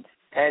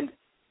 And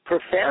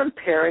profound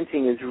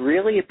parenting is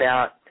really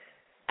about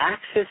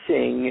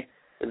accessing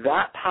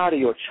that part of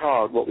your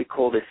child, what we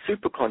call their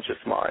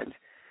superconscious mind.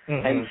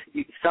 Mm-hmm. And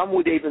some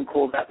would even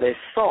call that their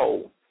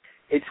soul.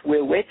 It's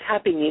where we're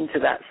tapping into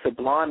that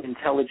sublime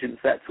intelligence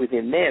that's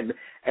within them,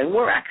 and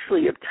we're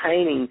actually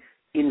obtaining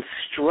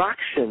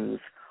instructions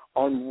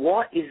on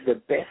what is the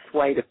best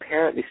way to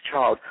parent this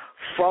child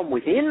from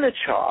within the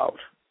child.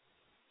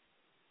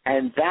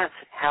 And that's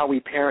how we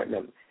parent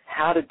them,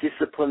 how to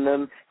discipline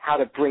them, how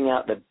to bring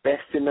out the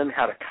best in them,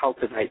 how to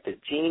cultivate the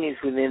genius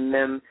within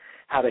them,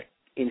 how to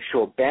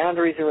ensure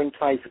boundaries are in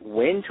place,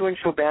 when to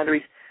ensure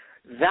boundaries.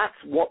 That's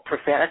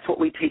what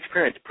we teach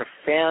parents.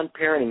 Profound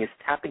parenting is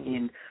tapping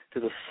in to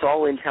the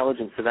soul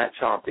intelligence of that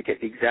child to get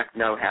the exact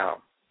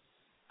know-how.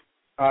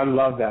 I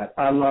love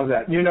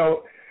that. You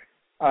know,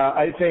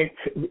 I think,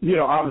 you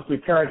know, obviously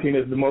parenting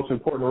is the most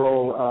important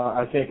role,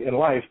 I think, in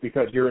life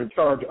because you're in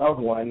charge of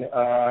one.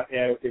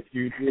 And if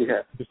you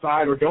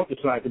decide or don't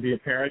decide to be a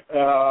parent,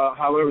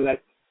 however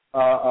that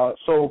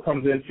soul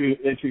comes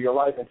into your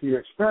life, into your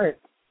experience.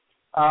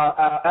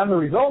 As a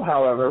result,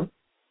 however,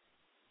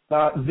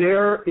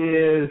 there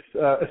is,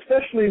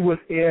 especially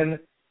within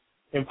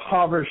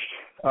impoverished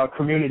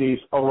communities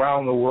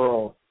around the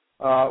world,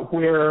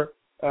 where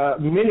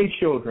many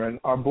children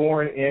are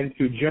born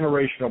into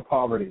generational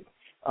poverty.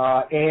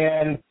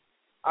 And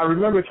I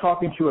remember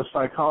talking to a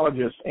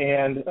psychologist,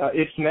 and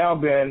it's now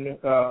been,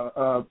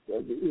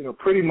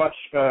 pretty much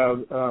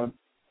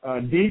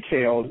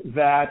detailed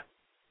that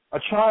a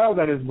child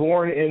that is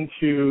born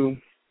into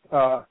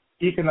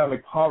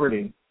economic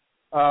poverty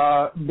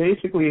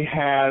basically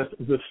has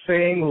the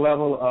same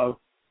level of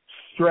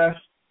stress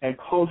and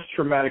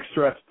post-traumatic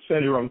stress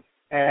syndrome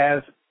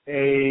as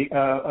a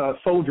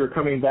soldier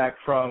coming back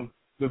from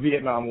the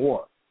Vietnam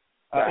War.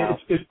 Wow.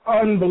 It's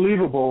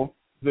unbelievable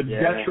the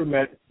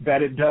detriment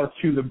that it does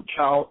to the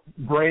child's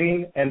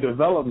brain and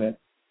development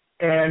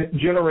and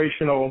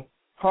generational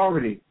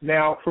poverty.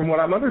 Now, from what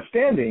I'm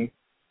understanding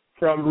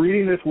from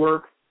reading this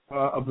work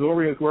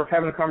absorbing this work,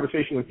 having a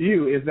conversation with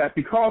you, is that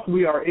because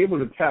we are able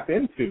to tap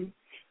into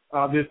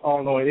this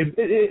all-knowing,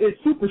 it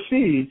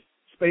supersedes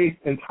space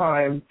and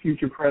time,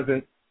 future,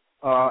 present,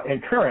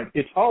 and current.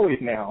 It's always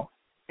now.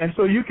 And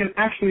so you can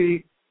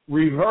actually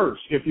reverse,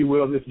 if you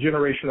will, this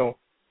generational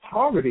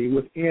poverty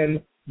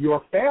within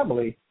your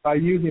family by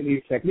using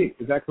these techniques.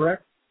 Is that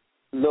correct?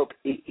 Look,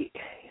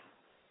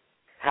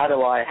 how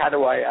do I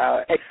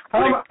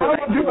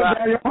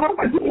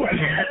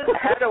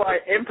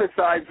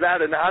emphasize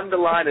that and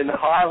underline and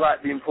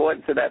highlight the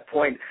importance of that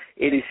point?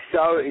 It's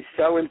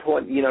so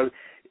important. You know,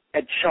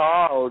 a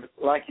child,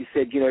 like you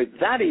said, you know,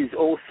 that is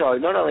also,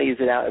 not only is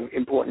it our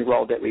important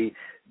role that we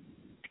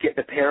get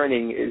the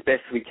parenting as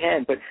best we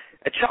can, but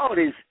a child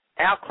is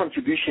our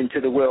contribution to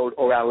the world,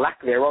 or our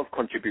lack thereof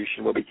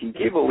contribution, where we can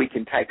give or we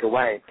can take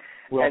away.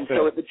 Well, and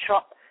so if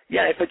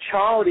a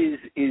child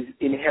is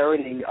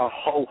inheriting a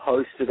whole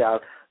host of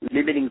our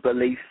limiting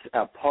beliefs,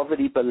 our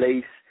poverty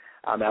beliefs,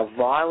 our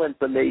violent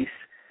beliefs,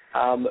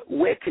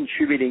 we're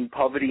contributing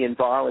poverty and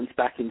violence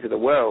back into the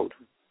world.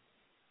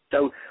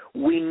 So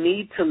we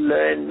need to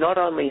learn not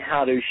only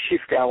how to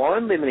shift our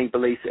own limiting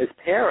beliefs as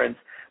parents,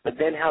 but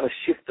then how to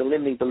shift the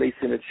limiting beliefs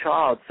in a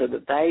child so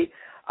that they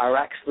are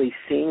actually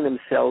seeing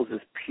themselves as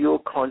pure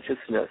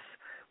consciousness,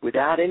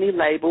 without any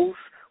labels,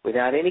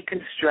 without any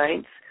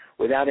constraints,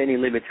 without any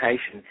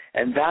limitation.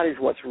 And that is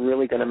what's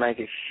really going to make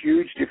a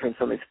huge difference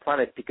on this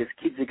planet, because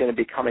kids are going to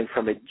be coming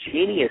from a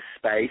genius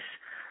space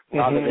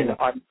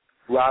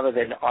rather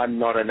than I'm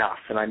not enough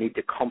and I need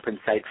to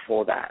compensate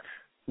for that.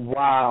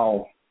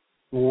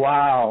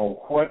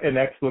 Wow, what an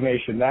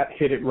explanation. That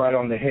hit it right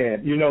on the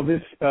head. You know,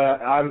 this,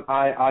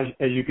 I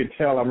as you can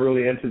tell, I'm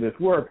really into this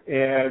work,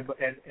 and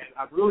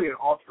I'm really an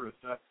altruist.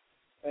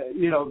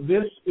 You know,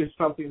 this is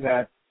something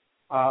that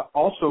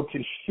also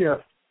can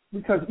shift,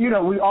 because, you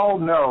know, we all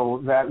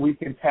know that we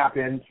can tap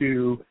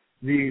into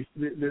this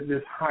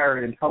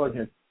higher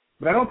intelligence,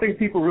 but I don't think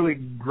people really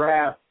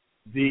grasp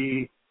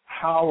the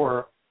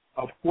power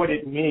of what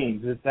it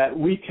means, is that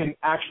we can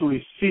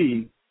actually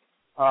see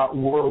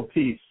world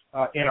peace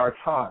in our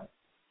time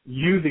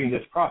using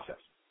this process.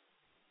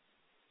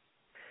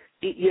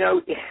 You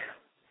know,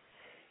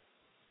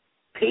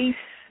 peace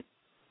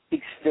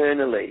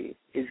externally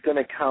is going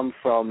to come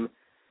from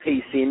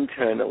peace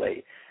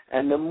internally.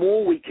 And the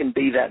more we can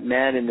be that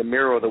man in the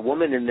mirror or the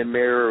woman in the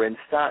mirror and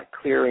start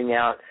clearing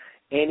out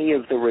any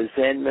of the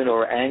resentment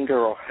or anger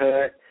or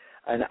hurt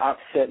and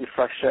upset and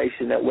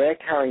frustration that we're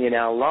carrying in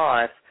our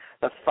life,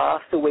 the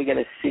faster we're going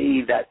to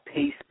see that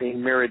peace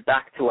being mirrored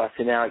back to us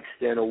in our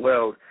external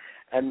world.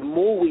 And the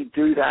more we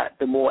do that,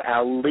 the more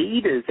our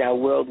leaders, our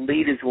world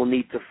leaders, will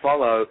need to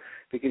follow.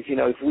 Because, you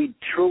know, if we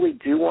truly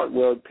do want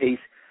world peace,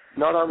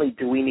 not only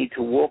do we need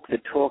to walk the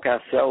talk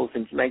ourselves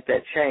and make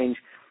that change,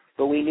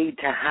 but we need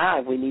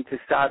to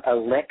start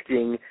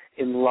electing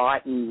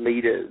enlightened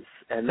leaders.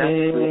 And that's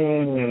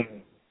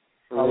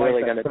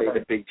really going to be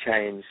the big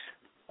change.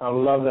 I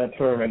love that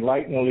term,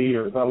 enlightened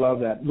leaders. I love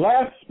that.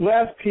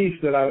 Last piece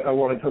that I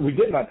wanted to, we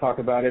did not talk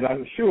about it.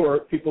 I'm sure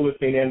people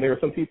listening in, there are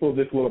some people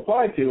this will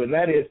apply to, and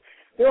that is,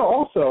 there are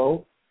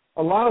also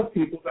a lot of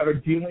people that are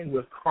dealing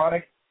with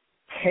chronic,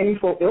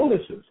 painful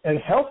illnesses and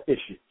health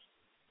issues.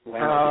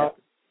 Wow.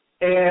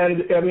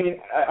 And, I mean,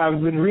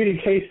 I've been reading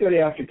case study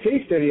after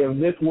case study of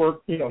this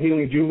work, you know,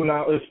 healing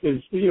juvenile,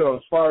 you know,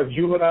 as far as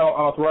juvenile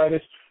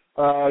arthritis,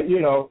 you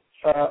know,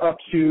 up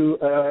to,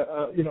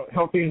 you know,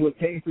 helping with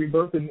pain-free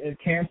birth and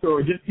cancer,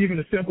 or just even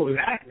as simple as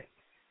acne.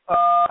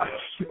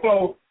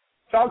 So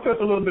talk to us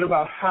a little bit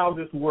about how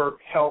this work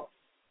helps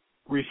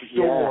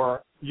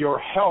restore your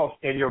health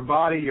and your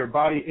body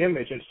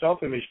image and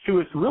self-image to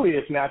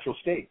its natural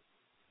state.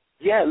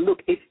 Yeah, look,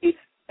 it's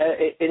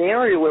an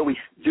area where we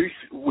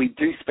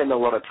do spend a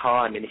lot of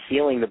time in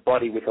healing the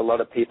body with a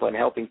lot of people and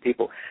helping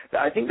people. But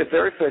I think the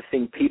very first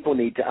thing people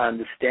need to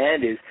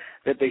understand is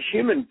that the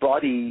human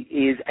body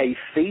is a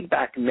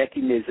feedback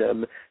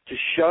mechanism to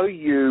show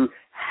you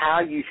how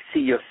you see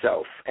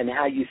yourself and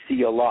how you see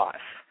your life.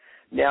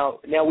 Now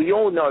we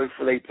all know,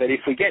 Philippe, that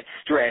if we get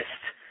stressed,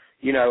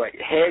 you know,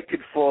 hair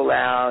could fall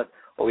out,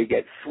 or we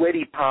get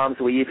sweaty palms,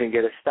 or we even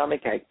get a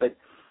stomach ache. But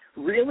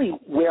really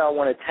where I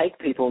want to take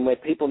people and where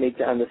people need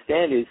to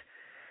understand is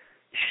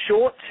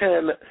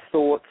short-term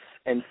thoughts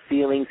and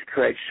feelings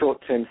create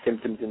short-term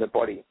symptoms in the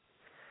body.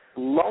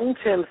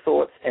 Long-term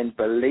thoughts and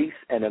beliefs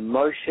and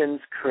emotions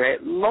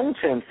create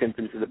long-term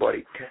symptoms in the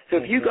body. So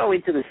if you go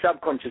into the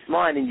subconscious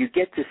mind and you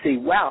get to see,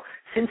 wow,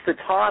 since the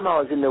time I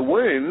was in the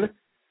womb,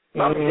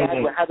 Mum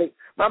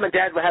and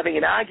Dad were having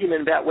an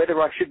argument about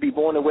whether I should be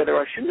born or whether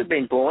I shouldn't have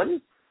been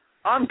born,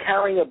 I'm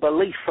carrying a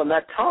belief from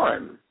that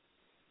time.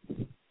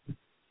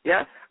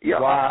 Yeah.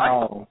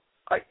 Wow.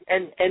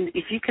 And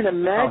if you can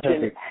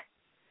imagine,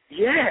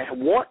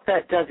 what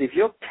that does, if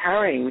you're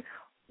carrying,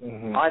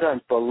 I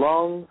don't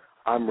belong,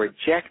 I'm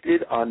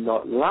rejected, I'm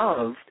not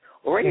loved,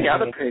 or any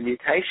other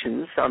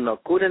permutations, I'm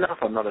not good enough,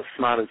 I'm not as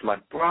smart as my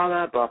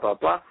brother, blah, blah,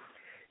 blah.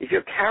 If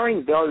you're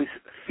carrying those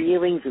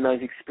feelings and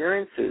those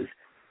experiences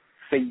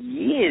for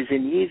years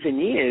and years and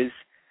years,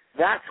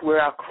 that's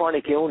where our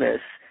chronic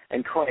illness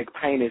and chronic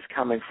pain is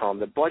coming from.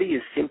 The body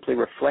is simply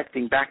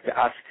reflecting back to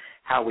us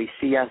how we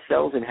see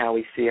ourselves and how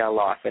we see our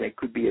life, and it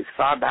could be as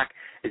far back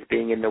as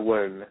being in the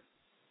womb.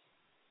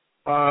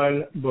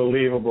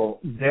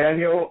 Unbelievable.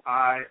 Daniel,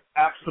 I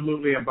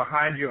absolutely am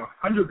behind you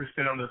 100%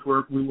 on this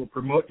work. We will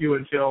promote you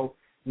until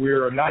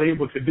we're not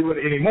able to do it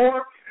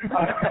anymore.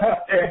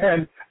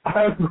 And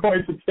I'm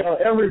going to tell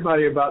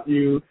everybody about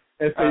you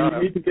and say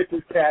you need to get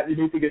this cat, you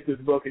need to get this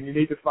book, and you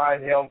need to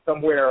find him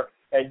somewhere.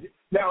 And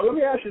now, let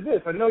me ask you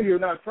this. I know you're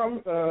not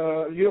from,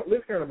 you don't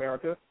live here in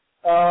America.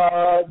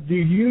 Do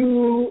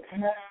you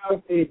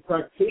have a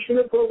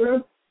practitioner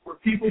program where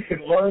people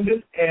can learn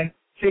this and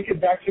take it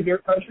back to their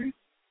countries?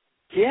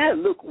 Yeah,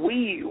 look,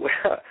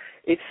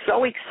 it's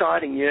so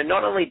exciting. You know,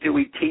 not only do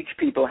we teach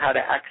people how to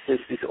access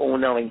this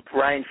all-knowing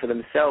brain for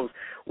themselves,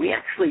 we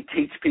actually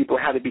teach people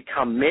how to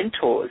become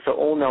mentors, so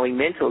all-knowing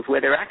mentors, where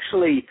they're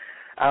actually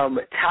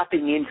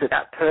tapping into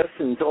that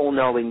person's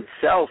all-knowing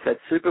self, that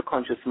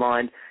superconscious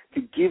mind,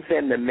 to give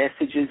them the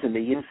messages and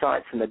the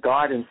insights and the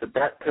guidance that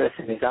that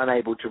person is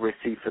unable to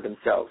receive for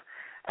themselves.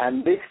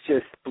 And this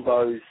just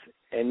blows,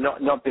 and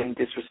not being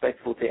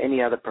disrespectful to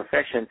any other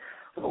profession,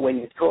 but when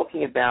you're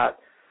talking about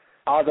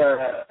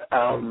other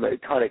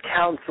kind of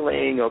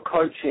counseling or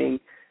coaching,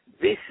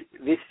 this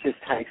just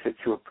takes it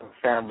to a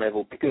profound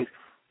level, because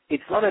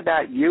it's not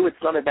about you, it's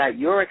not about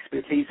your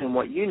expertise and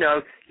what you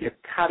know. You're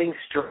cutting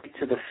straight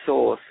to the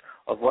source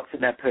of what's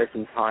in that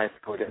person's highest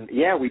good. And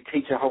yeah, we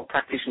teach a whole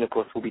practitioner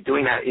course. We'll be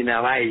doing that in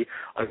LA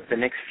over the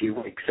next few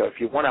weeks. So if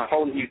you want a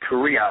whole new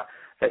career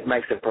that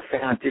makes a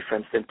profound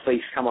difference, then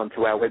please come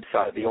onto our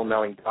website, The All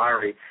Knowing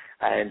Diary,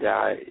 and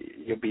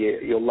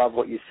you'll love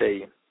what you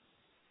see.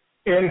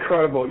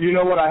 Incredible. You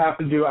know what I have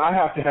to do? I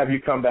have to have you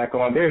come back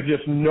on. There's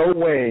just no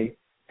way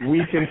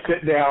we can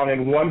sit down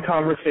in one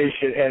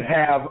conversation and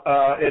have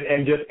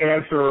and just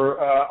answer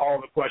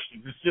all the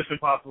questions. It's just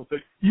impossible. So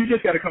you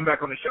just got to come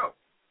back on the show.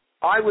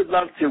 I would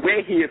love to.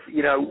 We're here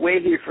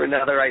for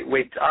another 8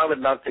 weeks. I would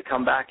love to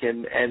come back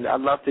and I'd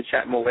love to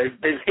chat more.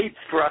 There's heaps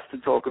for us to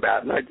talk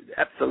about. No,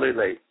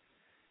 absolutely.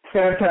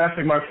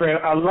 Fantastic, my friend.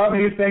 I love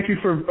you. Thank you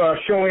for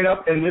showing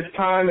up in this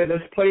time, in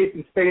this place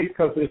and space,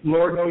 because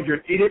Lord knows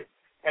you're needed.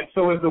 And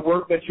so is the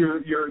work that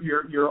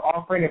you're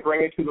offering and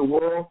bringing to the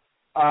world.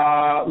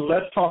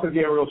 Let's talk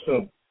again real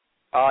soon.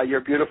 You're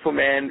a beautiful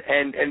man,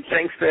 and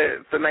thanks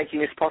for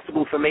making this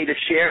possible for me to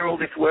share all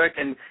this work,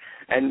 and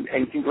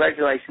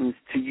congratulations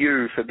to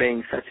you for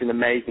being such an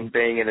amazing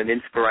being and an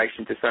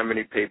inspiration to so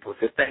many people.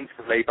 So thanks,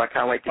 Philippe. I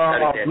can't wait to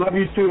chat again. Love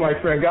you too, my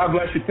friend. God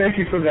bless you. Thank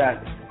you for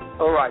that.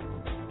 All right.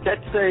 Chat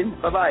soon.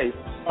 Bye-bye.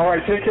 All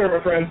right. Take care,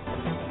 my friend.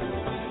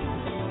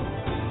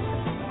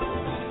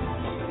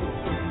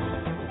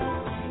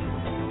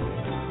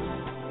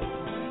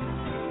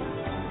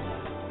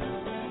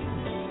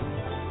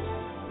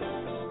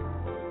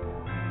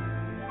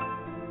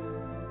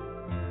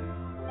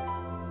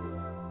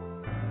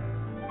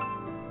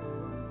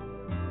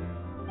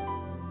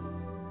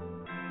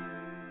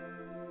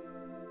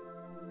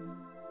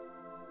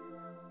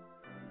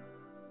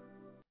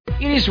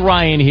 It is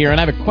Ryan here, and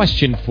I have a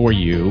question for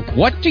you.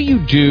 What do you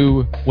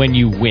do when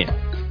you win?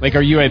 Like,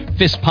 are you a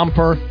fist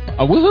pumper,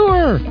 a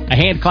woohooer, a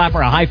hand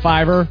clapper, a high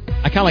fiver?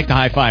 I kind of like the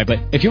high five, but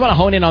if you want to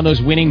hone in on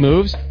those winning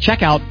moves,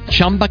 check out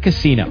Chumba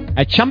Casino.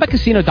 At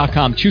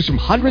ChumbaCasino.com, choose from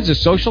hundreds of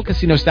social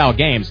casino-style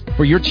games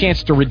for your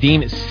chance to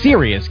redeem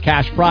serious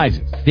cash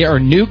prizes. There are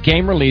new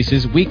game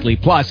releases weekly,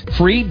 plus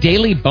free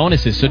daily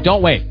bonuses, so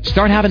don't wait.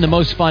 Start having the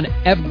most fun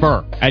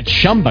ever at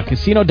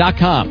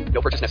ChumbaCasino.com.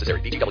 No purchase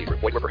necessary. VGW Group.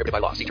 Void where prohibited by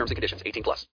law. See terms and conditions. 18+.